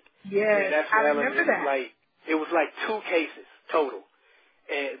epidemic. Yeah, I remember that. It was like 2 cases total,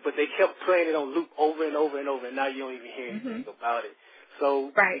 but they kept playing it on loop over and over and over, and now you don't even hear anything about it.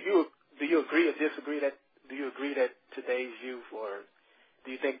 So, right. Do you agree or disagree that? Do you agree that today's youth, or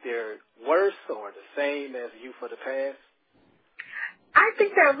do you think they're worse or the same as youth of the past? I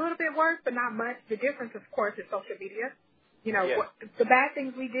think they're a little bit worse, but not much. The difference, of course, is social media. You know, the bad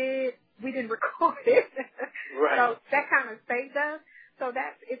things we did, we didn't record it. Right. So that kind of saved us. So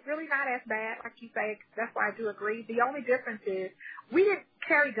it's really not as bad, like you say. That's why I do agree. The only difference is we didn't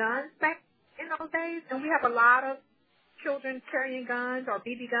carry guns back in those days, and we have a lot of children carrying guns or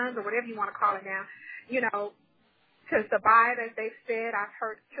BB guns or whatever you want to call it now, you know, to survive, as they've said. I've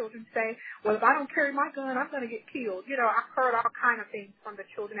heard children say, well, if I don't carry my gun, I'm going to get killed. You know, I've heard all kind of things from the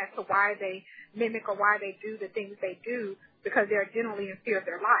children as to why they mimic or why they do the things they do, because they're generally in fear of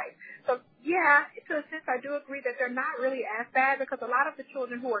their life. So, yeah, to a sense, I do agree that they're not really as bad, because a lot of the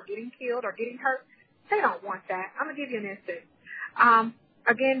children who are getting killed or getting hurt, they don't want that. I'm going to give you an instance.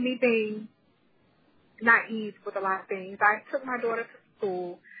 Again, me being naive with a lot of things, I took my daughter to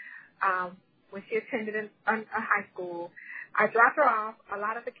school when she attended a high school. I dropped her off. A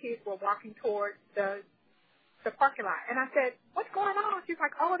lot of the kids were walking towards the parking lot. And I said, what's going on? She's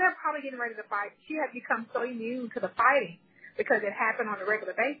like, oh, they're probably getting ready to fight. She had become so immune to the fighting because it happened on a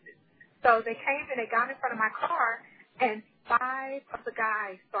regular basis. So they came and they got in front of my car, and 5 of the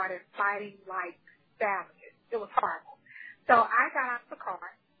guys started fighting like savages. It was horrible. So I got out of the car,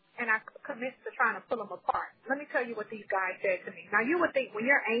 and I commenced to trying to pull them apart. Let me tell you what these guys said to me. Now, you would think when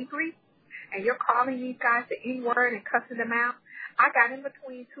you're angry and you're calling these guys the N-word and cussing them out, I got in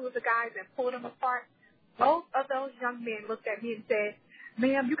between 2 of the guys and pulled them apart. Both of those young men looked at me and said,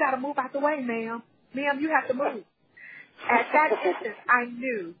 ma'am, you got to move out the way, ma'am. Ma'am, you have to move. At that instant, I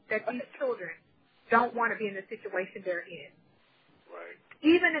knew that these children don't want to be in the situation they're in. Right.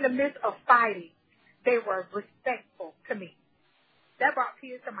 Even in the midst of fighting, they were respectful to me. That brought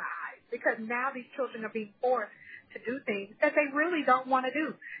tears to my eyes, because now these children are being forced to do things that they really don't want to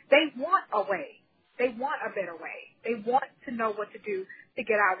do. They want a way. They want a better way. They want to know what to do to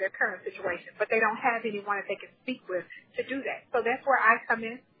get out of their current situation, but they don't have anyone that they can speak with to do that. So that's where I come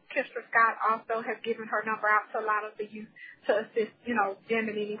in. Kendra Scott also has given her number out to a lot of the youth to assist, you know, them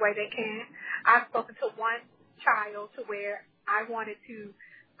in any way they can. I've spoken to one child to where I wanted to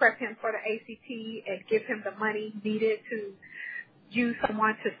prep him for the ACT and give him the money needed to use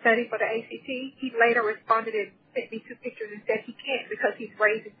someone to study for the ACT. He later responded and sent me 2 pictures and said he can't because he's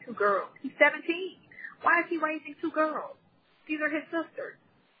raising 2 girls. He's 17. Why is he raising 2 girls? These are his sisters.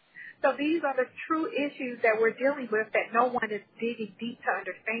 So these are the true issues that we're dealing with that no one is digging deep to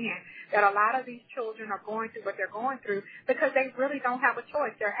understand, that a lot of these children are going through what they're going through because they really don't have a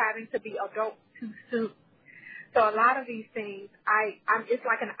choice. They're having to be adults too soon. So a lot of these things, it's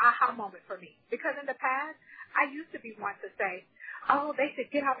like an aha moment for me, because in the past, I used to be one to say, oh, they should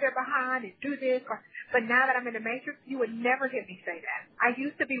get out there behind and do this. But now that I'm in the matrix, you would never hear me say that. I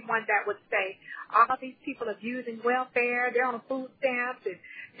used to be one that would say, all these people abusing welfare, they're on food stamps, and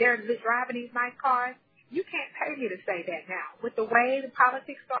they're driving these nice cars. You can't pay me to say that now. With the way the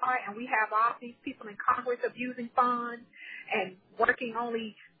politics are, and we have all these people in Congress abusing funds, and working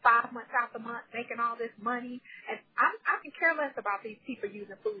only 5 months out the month, making all this money. And I can care less about these people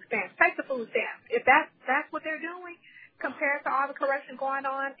using food stamps. Take the food stamps. If that's what they're doing, compared to all the corruption going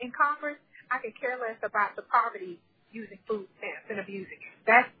on in Congress, I can care less about the poverty using food stamps and abusing it.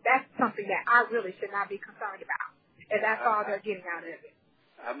 That's something that I really should not be concerned about. And that's all they're getting out of it.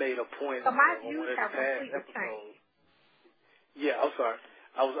 I made a point. So my views have completely changed. Yeah, I'm sorry.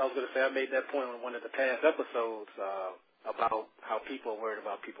 I was going to say I made that point on one of the past episodes about how people are worried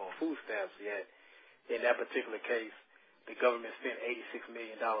about people on food stamps. Yet in that particular case, the government spent $86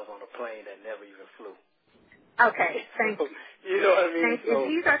 million on a plane that never even flew. Okay, thank you. You know what I mean? Thank you.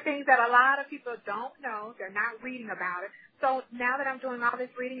 These are things that a lot of people don't know. They're not reading about it. So now that I'm doing all this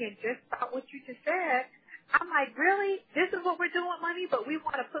reading and just about what you just said, I'm like, really? This is what we're doing with money, but we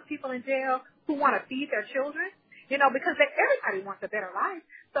want to put people in jail who want to feed their children? You know, because everybody wants a better life.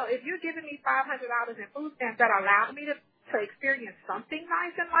 So if you're giving me $500 in food stamps that allow me to experience something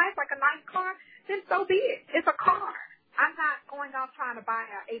nice in life, like a nice car, then so be it. It's a car. I'm not going out trying to buy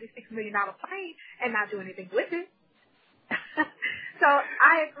an $86 million plane and not do anything with it. So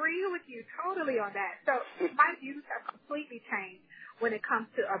I agree with you totally on that. So my views have completely changed when it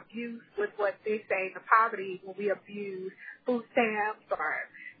comes to abuse with what they say, the poverty when we abuse food stamps or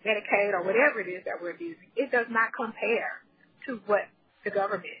Medicaid or whatever it is that we're abusing. It does not compare to what the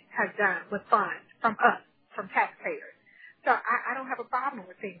government has done with funds from us, from taxpayers. So I don't have a problem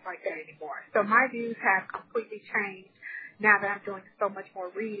with things like that anymore. So my views have completely changed now that I'm doing so much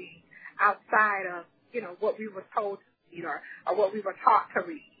more reading outside of, you know, what we were told to read or what we were taught to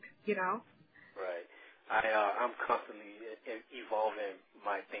read, you know? Right. I'm constantly evolving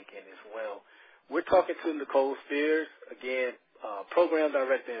my thinking as well. We're talking to Nicole Spears, again, Program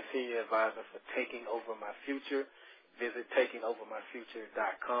Director and Senior Advisor for Taking Over My Future. Visit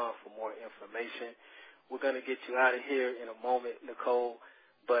takingovermyfuture.com for more information. We're going to get you out of here in a moment, Nicole,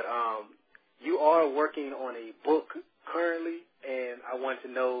 but you are working on a book currently, and I want to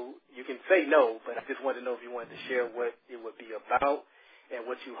know, you can say no, but I just want to know if you wanted to share what it would be about and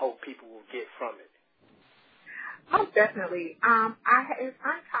what you hope people will get from it. Oh, definitely. It's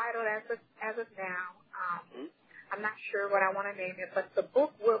untitled as of now. I'm not sure what I want to name it, but the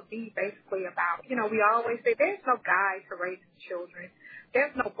book will be basically about, you know, we always say there's no guide to raising children.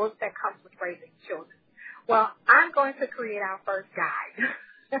 There's no book that comes with raising children. Well, I'm going to create our first guide.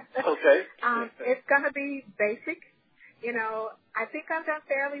 Okay. It's going to be basic. You know, I think I've done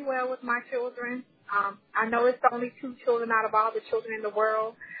fairly well with my children. I know it's only 2 children out of all the children in the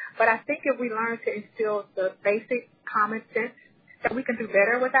world, but I think if we learn to instill the basic common sense that we can do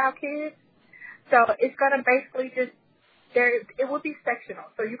better with our kids. So it's going to basically it will be sectional,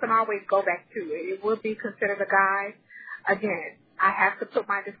 so you can always go back to it. It will be considered a guide. Again, I have to put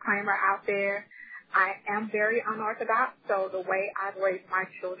my disclaimer out there. I am very unorthodox, so the way I've raised my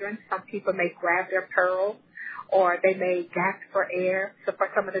children, some people may grab their pearls or they may gasp for air for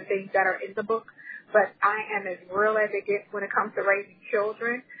some of the things that are in the book, but I am as real as it gets when it comes to raising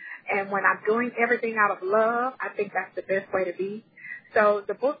children. And when I'm doing everything out of love, I think that's the best way to be. So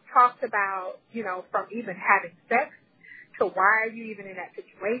the book talks about, you know, from even having sex to why are you even in that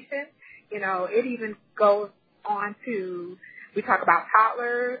situation. You know, it even goes on to, we talk about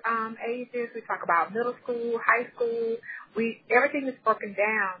toddler ages, we talk about middle school, high school. Everything is broken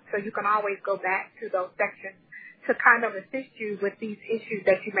down, so you can always go back to those sections to kind of assist you with these issues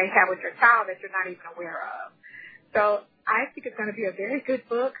that you may have with your child that you're not even aware of. So I think it's going to be a very good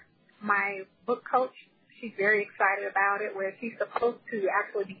book. My book coach, she's very excited about it, where she's supposed to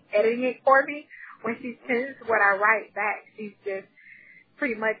actually be editing it for me. When she sends what I write back, she's just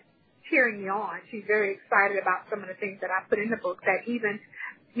pretty much cheering me on. She's very excited about some of the things that I put in the book that even,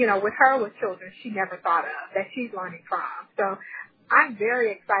 you know, with her with children, she never thought of, that she's learning from. So I'm very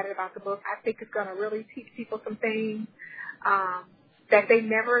excited about the book. I think it's going to really teach people some things that they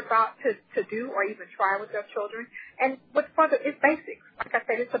never thought to do or even try with their children. And what's further, it's basics. Like I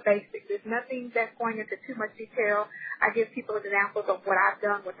said, it's a basic. There's nothing that's going into too much detail. I give people examples of what I've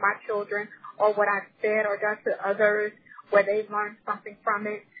done with my children or what I've said or done to others where they've learned something from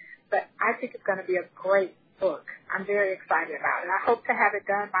it. But I think it's going to be a great book. I'm very excited about it. I hope to have it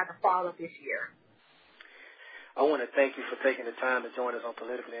done by the fall of this year. I want to thank you for taking the time to join us on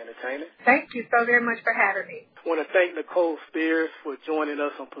Politically Entertaining. Thank you so very much for having me. I want to thank Nicole Spears for joining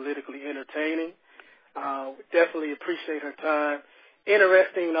us on Politically Entertaining. We definitely appreciate her time.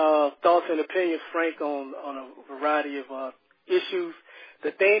 Interesting thoughts and opinions, Frank, on a variety of issues.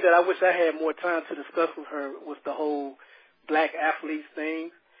 The thing that I wish I had more time to discuss with her was the whole black athletes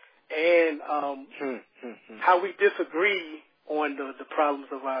thing and how we disagree on the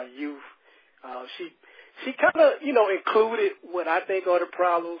problems of our youth. she kind of, included what I think are the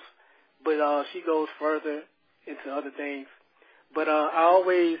problems, but she goes further into other things. But I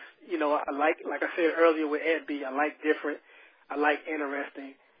always, I like I said earlier with Aunt B, I like different, I like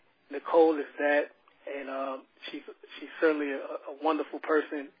interesting. Nicole is that, and she's certainly a wonderful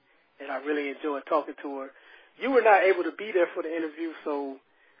person, and I really enjoyed talking to her. You were not able to be there for the interview, so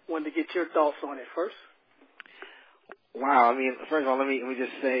wanted to get your thoughts on it first. Wow, I mean, first of all, let me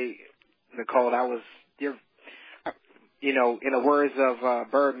just say, Nicole, that was your, in the words of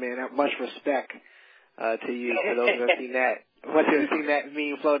Birdman, much respect to you. For those who have seen that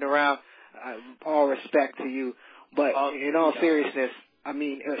meme floating around, all respect to you. But in all seriousness, I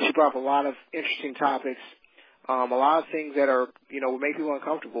mean, she brought up a lot of interesting topics, a lot of things that are, will make people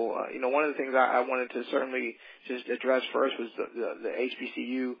uncomfortable. One of the things I wanted to certainly just address first was the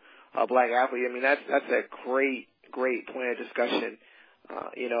HBCU black athlete. I mean, that's a great point of discussion, and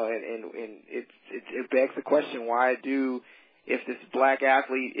it begs the question, if this black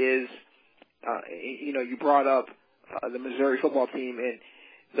athlete is, you brought up the Missouri football team, and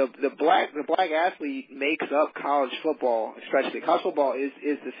the black athlete makes up college football, especially. College football is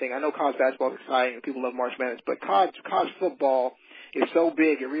the thing. I know college basketball is exciting and people love March Madness, but college football is so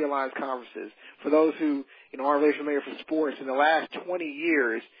big it realigns conferences. For those who aren't really familiar with sports, in the last 20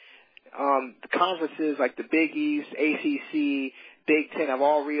 years, the conferences like the Big East, ACC, Big Ten have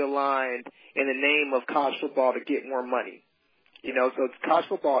all realigned in the name of college football to get more money. So college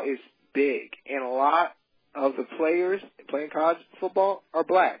football is big, and a lot of the players playing college football are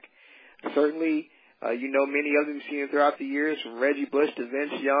black. Certainly, many of them you've seen throughout the years, from Reggie Bush to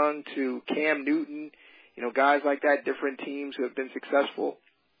Vince Young to Cam Newton, guys like that, different teams who have been successful.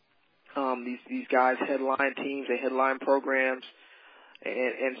 These guys headline teams, they headline programs.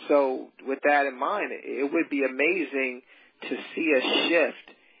 And so with that in mind, it would be amazing to see a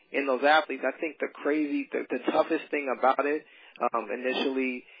shift in those athletes. I think the toughest thing about it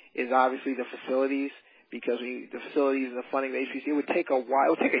initially is obviously the facilities, because the facilities and the funding of the HBCU, it would take a while.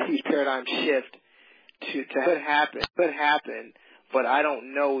 It would take a huge paradigm shift to happen. Could happen, but I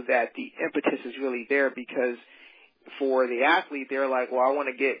don't know that the impetus is really there, because for the athlete, they're like, well, I want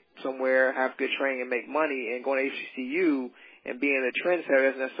to get somewhere, have good training, and make money, and going to HBCU and being a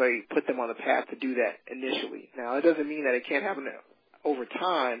trendsetter doesn't necessarily put them on the path to do that initially. Now, it doesn't mean that it can't happen over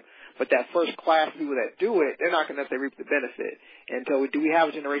time, but that first class of people that do it, they're not going to necessarily reap the benefit. And so do we have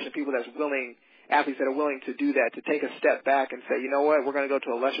a generation of people athletes that are willing to do that, to take a step back and say, you know what, we're going to go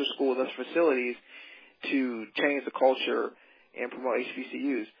to a lesser school, lesser facilities to change the culture and promote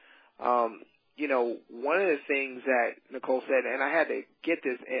HBCUs. One of the things that Nicole said, and I had to get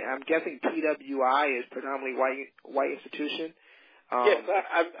this, and I'm guessing PWI is predominantly white institution. Yes,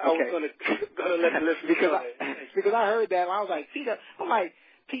 I was going to let the listeners know because I heard that, and I was like,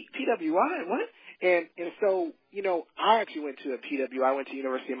 PWI, what? And so, I actually went to a PWI. I went to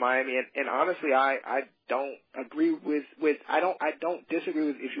University of Miami, and honestly, I don't agree with I don't disagree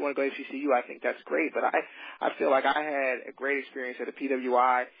with, if you want to go to HBCU, I think that's great, but I feel like I had a great experience at a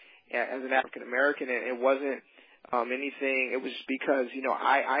PWI as an African American, and it wasn't anything. It was just because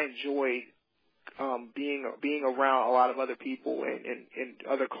I enjoyed being around a lot of other people and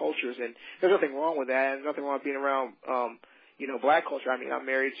other cultures, and there's nothing wrong with that. There's nothing wrong with being around black culture. I mean, I'm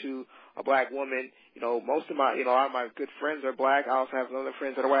married to a black woman. Most of my a lot of my good friends are black. I also have other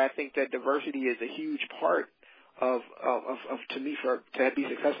friends that are white. I think that diversity is a huge part of to me to be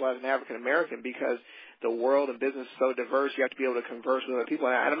successful as an African American, because the world and business is so diverse. You have to be able to converse with other people.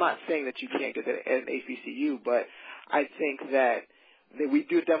 And I'm not saying that you can't get that at an HBCU, but I think that we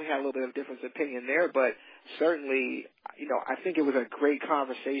do definitely have a little bit of difference of opinion there. But certainly, I think it was a great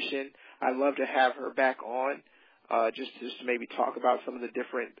conversation. I'd love to have her back on, just to maybe talk about some of the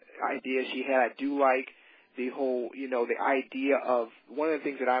different ideas she had. I do like the whole, the idea of, one of the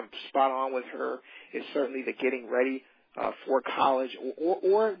things that I'm spot on with her is certainly the getting ready for college,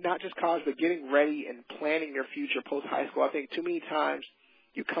 or not just college, but getting ready and planning your future post-high school. I think too many times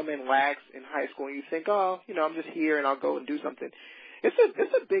you come in lax in high school and you think, I'm just here and I'll go and do something. It's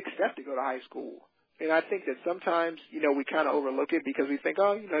a big step to go to high school. And I think that sometimes, we kind of overlook it because we think,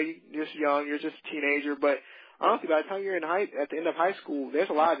 you're just young, you're just a teenager. But honestly, by the time you're at the end of high school, there's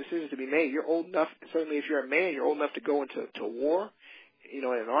a lot of decisions to be made. You're old enough, certainly if you're a man, you're old enough to go into war, in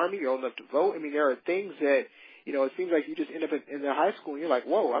an army, you're old enough to vote. I mean, there are things that, it seems like you just end up in the high school and you're like,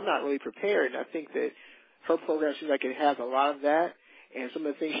 whoa, I'm not really prepared. And I think that her program seems like it has a lot of that. And some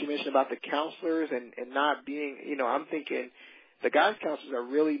of the things she mentioned about the counselors and not being, I'm thinking the guidance counselors are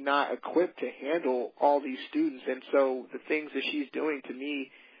really not equipped to handle all these students. And so the things that she's doing, to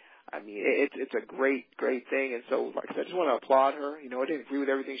me, I mean, it's a great, great thing. And so, like I said, I just want to applaud her. I didn't agree with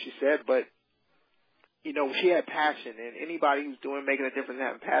everything she said, but she had passion, and anybody who's making a difference and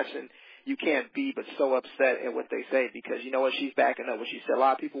having passion, you can't be but so upset at what they say, because you know what, she's backing up what she said. A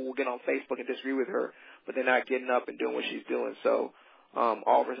lot of people will get on Facebook and disagree with her, but they're not getting up and doing what she's doing. So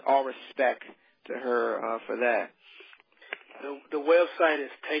all respect to her for that. The website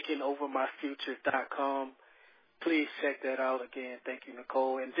is takinovermyfuture.com. Please check that out again. Thank you,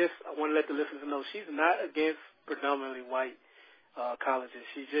 Nicole. And just I want to let the listeners know she's not against predominantly white colleges.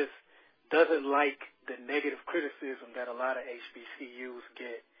 She just doesn't like the negative criticism that a lot of HBCUs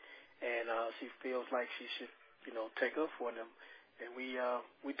get, and she feels like she should, take up for them. And we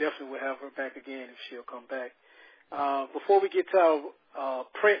definitely will have her back again if she'll come back. Before we get to our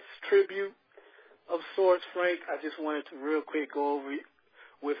Prince tribute of sorts, Frank, I just wanted to real quick go over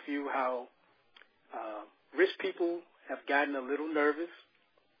with you how rich people have gotten a little nervous.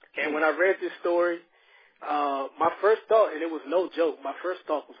 And when I read this story, my first thought, and it was no joke, my first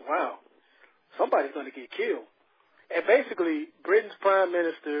thought was, wow, somebody's going to get killed. And basically, Britain's Prime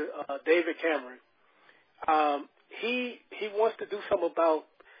Minister, David Cameron, he wants to do something about,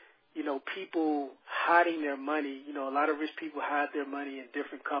 people hiding their money. A lot of rich people hide their money in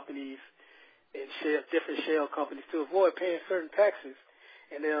different companies, in different shell companies to avoid paying certain taxes.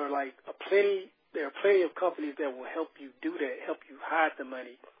 And there are plenty of companies that will help you do that, help you hide the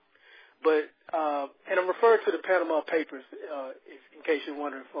money. But, and I'm referring to the Panama Papers, in case you're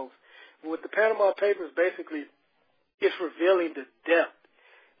wondering, folks. With the Panama Papers, basically, it's revealing the depth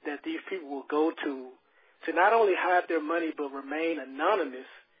that these people will go to not only hide their money, but remain anonymous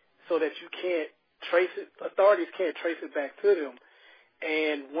so that you can't trace it, authorities can't trace it back to them.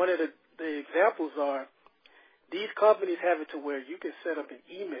 And one of the examples are, these companies have it to where you can set up an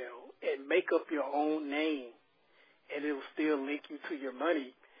email and make up your own name, and it will still link you to your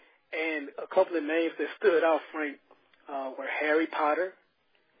money. And a couple of names that stood out, Frank, were Harry Potter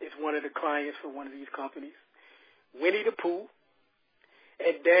is one of the clients for one of these companies, Winnie the Pooh,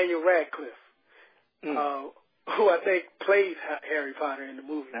 and Daniel Radcliffe, who I think plays Harry Potter in the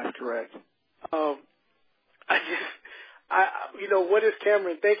movie. That's correct. What is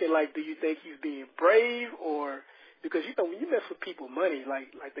Cameron thinking? Do you think he's being brave, or because when you mess with people's money,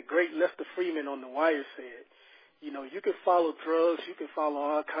 like the great Lester Freeman on The Wire said, you can follow drugs, you can follow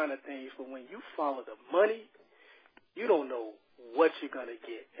all kind of things, but when you follow the money, you don't know what you're gonna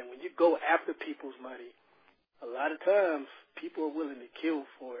get. And when you go after people's money, a lot of times people are willing to kill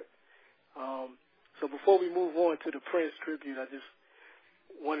for it. So before we move on to the Prince tribute, I just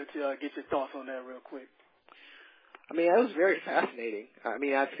wanted to get your thoughts on that real quick. I mean, that was very fascinating. I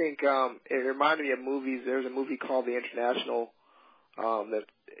mean, I think it reminded me of movies. There's a movie called The International that,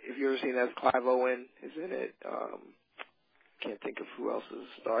 if you've ever seen that, Clive Owen is in it. Can't think of who else is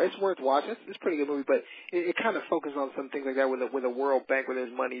a star. It's worth watching. It's a pretty good movie, but it kind of focuses on some things like that with a World Bank where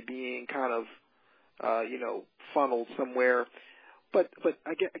there's money being kind of, funneled somewhere. But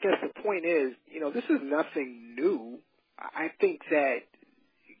I guess the point is, this is nothing new. I think that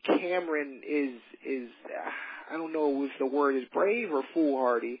Cameron is I don't know if the word is brave or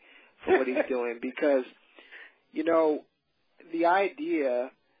foolhardy for what he's doing, because, the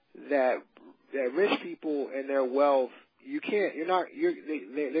idea that rich people and their wealth,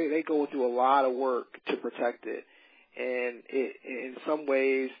 they go through a lot of work to protect it, and in some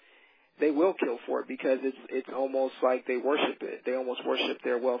ways they will kill for it, because it's almost like they worship it. They almost worship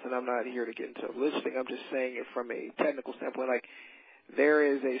their wealth, and I'm not here to get into a religious thing. I'm just saying it from a technical standpoint. There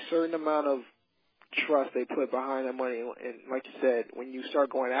is a certain amount of trust they put behind their money, and like you said, when you start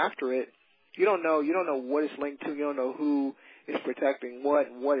going after it, you don't know what it's linked to. You don't know who is protecting what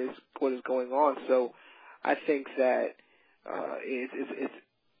is going on. So I think that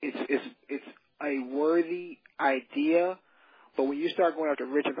it's a worthy idea. But when you start going after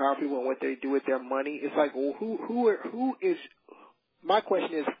rich and powerful people and what they do with their money, it's like, well, who is? My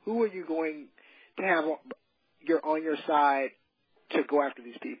question is, who are you going to have on your side to go after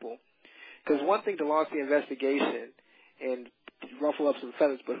these people? Because one thing to launch the investigation and ruffle up some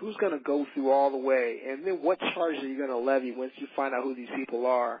feathers, but who's going to go through all the way? And then what charges are you going to levy once you find out who these people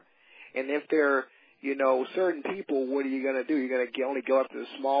are? And if they're, certain people, what are you going to do? You're going to only go after the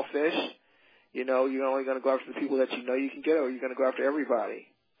small fish? You're only going to go after the people that you can get, or you're going to go after everybody?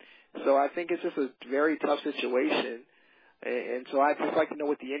 So I think it's just a very tough situation. And so I'd just like to know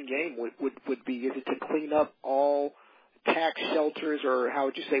what the end game would be. Is it to clean up all tax shelters, or how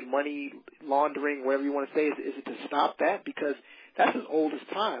would you say, money laundering, whatever you want to say? Is it to stop that? Because that's as old as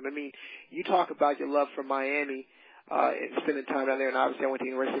time. I mean, you talk about your love for Miami and spending time down there, and obviously I went to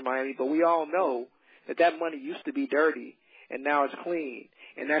the University of Miami, but we all know that money used to be dirty, and now it's clean,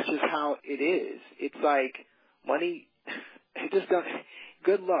 and that's just how it is. It's like money, it just doesn't.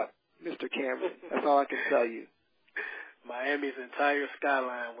 Good luck Mr. Cameron. That's all I can tell you. Miami's entire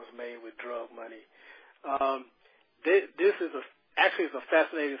skyline was made with drug money. This is actually it's a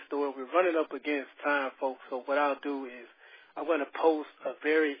fascinating story. We're running up against time, folks, so what I'll do is I'm going to post a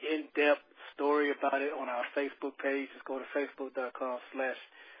very in-depth story about it on our Facebook page. Just go to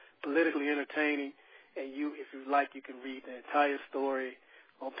facebook.com/politically entertaining, and if you like, you can read the entire story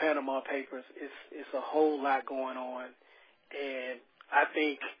on Panama Papers. It's a whole lot going on, and I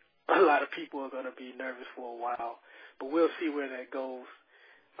think a lot of people are going to be nervous for a while, but we'll see where that goes.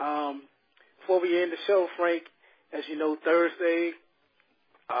 Before we end the show, Frank, as you know, Thursday,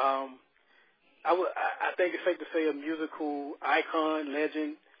 I think it's safe to say a musical icon,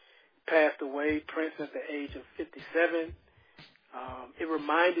 legend, passed away, Prince, at the age of 57. It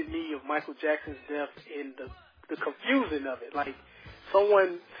reminded me of Michael Jackson's death in the confusion of it. Like,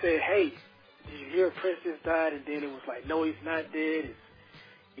 someone said, hey, did you hear Prince just died? And then it was like, no, he's not dead.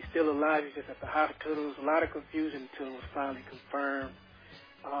 He's still alive. He's just at the hospital. There was a lot of confusion until it was finally confirmed.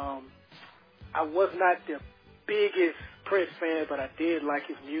 I was not the biggest Prince fan, but I did like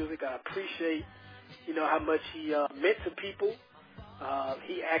his music. I appreciate, how much he meant to people.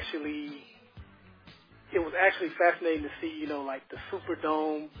 It was actually fascinating to see, like the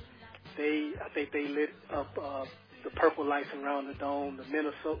Superdome. I think they lit up the purple lights around the dome. The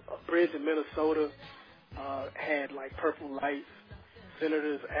bridge in Minnesota had like purple lights.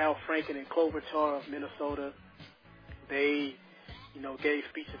 Senators Al Franken and Klobuchar of Minnesota, they, gave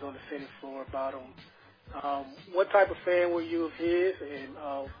speeches on the Senate floor about him. What type of fan were you of his, and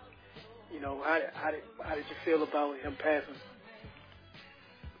how did you feel about him passing?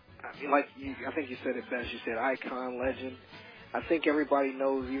 I think you said it best. You said icon, legend. I think everybody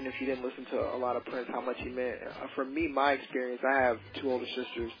knows, even if you didn't listen to a lot of Prince, how much he meant. For me, my experience, I have two older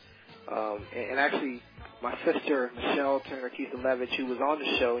sisters, and actually my sister, Michelle Turner Keith-Levitt, who was on the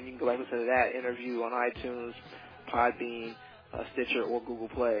show, and you can go back and listen to that interview on iTunes, Podbean, Stitcher, or Google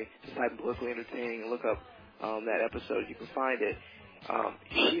Play. Just type in Politically Entertaining and look up that episode. You can find it.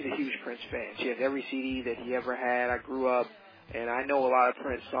 She's a huge Prince fan. She has every CD that he ever had. I grew up, and I know a lot of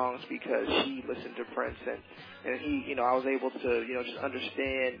Prince songs because she listened to Prince, and he, I was able to, just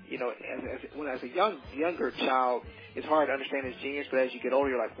understand, as a younger child, it's hard to understand his genius, but as you get older,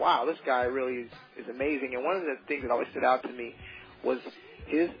 you're like, wow, this guy really is amazing. And one of the things that always stood out to me was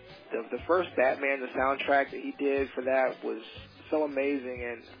the first Batman, the soundtrack that he did for that was so amazing,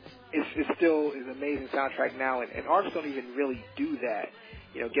 and it still is an amazing soundtrack now, and artists don't even really do that.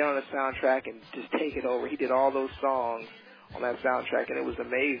 Get on a soundtrack and just take it over. He did all those songs on that soundtrack, and it was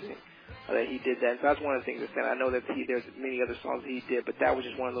amazing that he did that. So that's one of the things that I know that there's many other songs that he did, but that was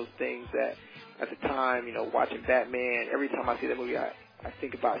just one of those things that at the time, watching Batman, every time I see that movie, I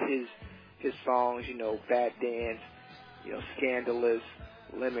think about his songs, Bad Dance, Scandalous,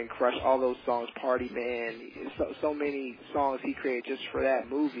 Lemon Crush, all those songs, Party Man, so many songs he created just for that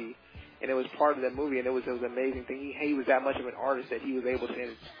movie, and it was part of that movie, and it was an amazing thing. He was that much of an artist that he was able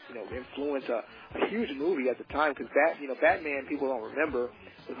to, influence a huge movie at the time, because Batman, people don't remember,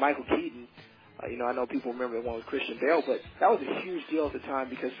 with Michael Keaton. I know people remember the one with Christian Bale, but that was a huge deal at the time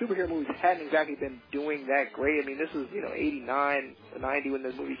because superhero movies hadn't exactly been doing that great. I mean, this was, 89, 90 when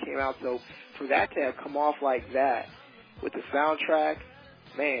the movie came out, so for that to have come off like that with the soundtrack,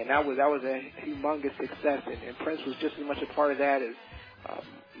 man, that was a humongous success, and Prince was just as much a part of that as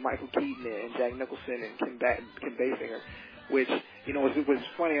Michael Keaton and Jack Nicholson and Kim Basinger, which, was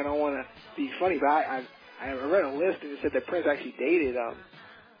funny. I don't want to be funny, but I read a list and it said that Prince actually dated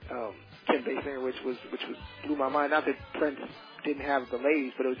Kim Basinger, which blew my mind. Not that Prince didn't have the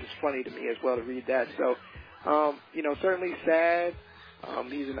ladies, but it was just funny to me as well to read that. So, certainly sad.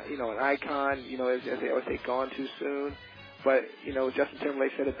 He's an icon. As they always say, gone too soon. But Justin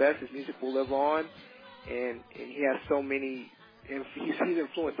Timberlake said it best: his music will live on, and he has so many. He's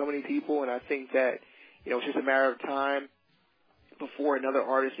influenced so many people, and I think that it's just a matter of time before another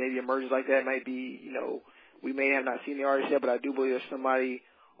artist maybe emerges like that. It might be we may have not seen the artist yet, but I do believe there's somebody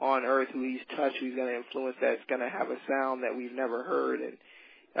on earth who he's touched, who's going to influence, that's going to have a sound that we've never heard, and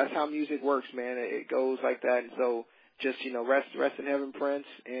that's how music works, man. It goes like that, and so just rest in heaven, Prince,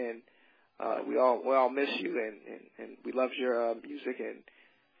 and we all miss you, and we love your music, and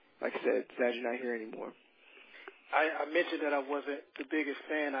like I said, sad you're not here anymore. I mentioned that I wasn't the biggest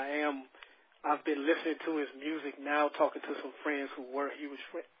fan. I've been listening to his music now, talking to some friends who were huge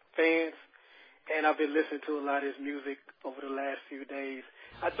fans, and I've been listening to a lot of his music over the last few days.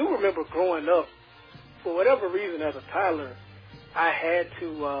 I do remember growing up, for whatever reason, as a toddler, I had to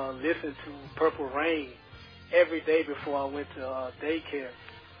listen to Purple Rain every day before I went to daycare.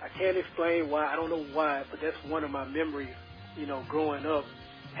 I can't explain why. I don't know why, but that's one of my memories, growing up.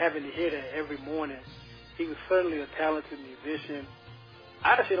 having to hear that every morning. He was certainly a talented musician.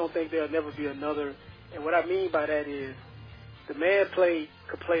 I actually don't think there'll never be another. And what I mean by that is the man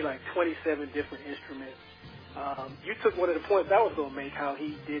could play like 27 different instruments. You took one of the points I was going to make, how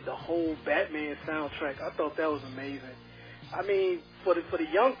he did the whole Batman soundtrack. I thought that was amazing. I mean, for the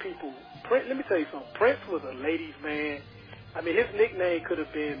young people, Prince, let me tell you something. Prince was a ladies' man. I mean, his nickname could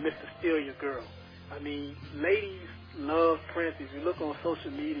have been Mr. Steal Your Girl. I mean, ladies love Prince. If you look on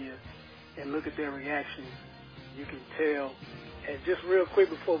social media and look at their reactions, you can tell. And just real quick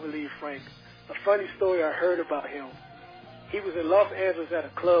before we leave, Frank, a funny story I heard about him. He was in Los Angeles at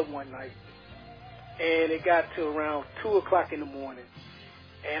a club one night, and it got to around 2 o'clock in the morning.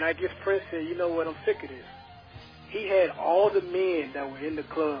 And I guess Prince said, you know what, I'm sick of this. He had all the men that were in the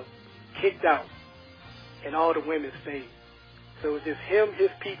club kicked out, and all the women stayed. So it was just him, his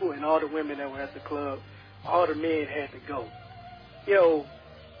people, and all the women that were at the club. All the men had to go. You know,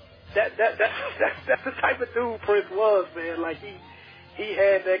 that's the type of dude Prince was, man. Like he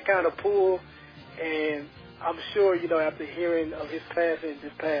had that kind of pull, and I'm sure, you know, after hearing of his passing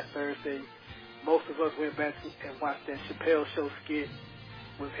this past Thursday, most of us went back and watched that Chappelle Show skit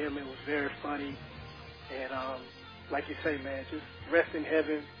with him. It was very funny. And like you say, man, just rest in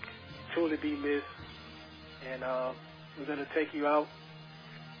heaven, truly be missed. And we're going to take you out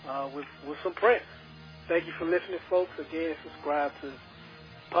with some Prince. Thank you for listening, folks. Again, subscribe to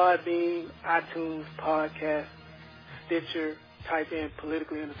Podbean, iTunes, Podcast, Stitcher. Type in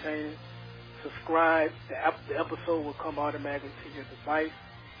Politically Entertaining. Subscribe. The episode will come automatically to your device.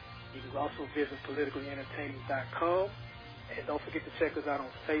 You can also visit politicallyentertaining.com. And don't forget to check us out on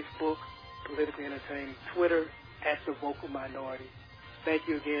Facebook, Politically Entertaining, Twitter, @The Vocal Minority. Thank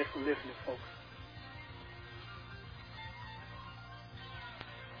you again for listening, folks.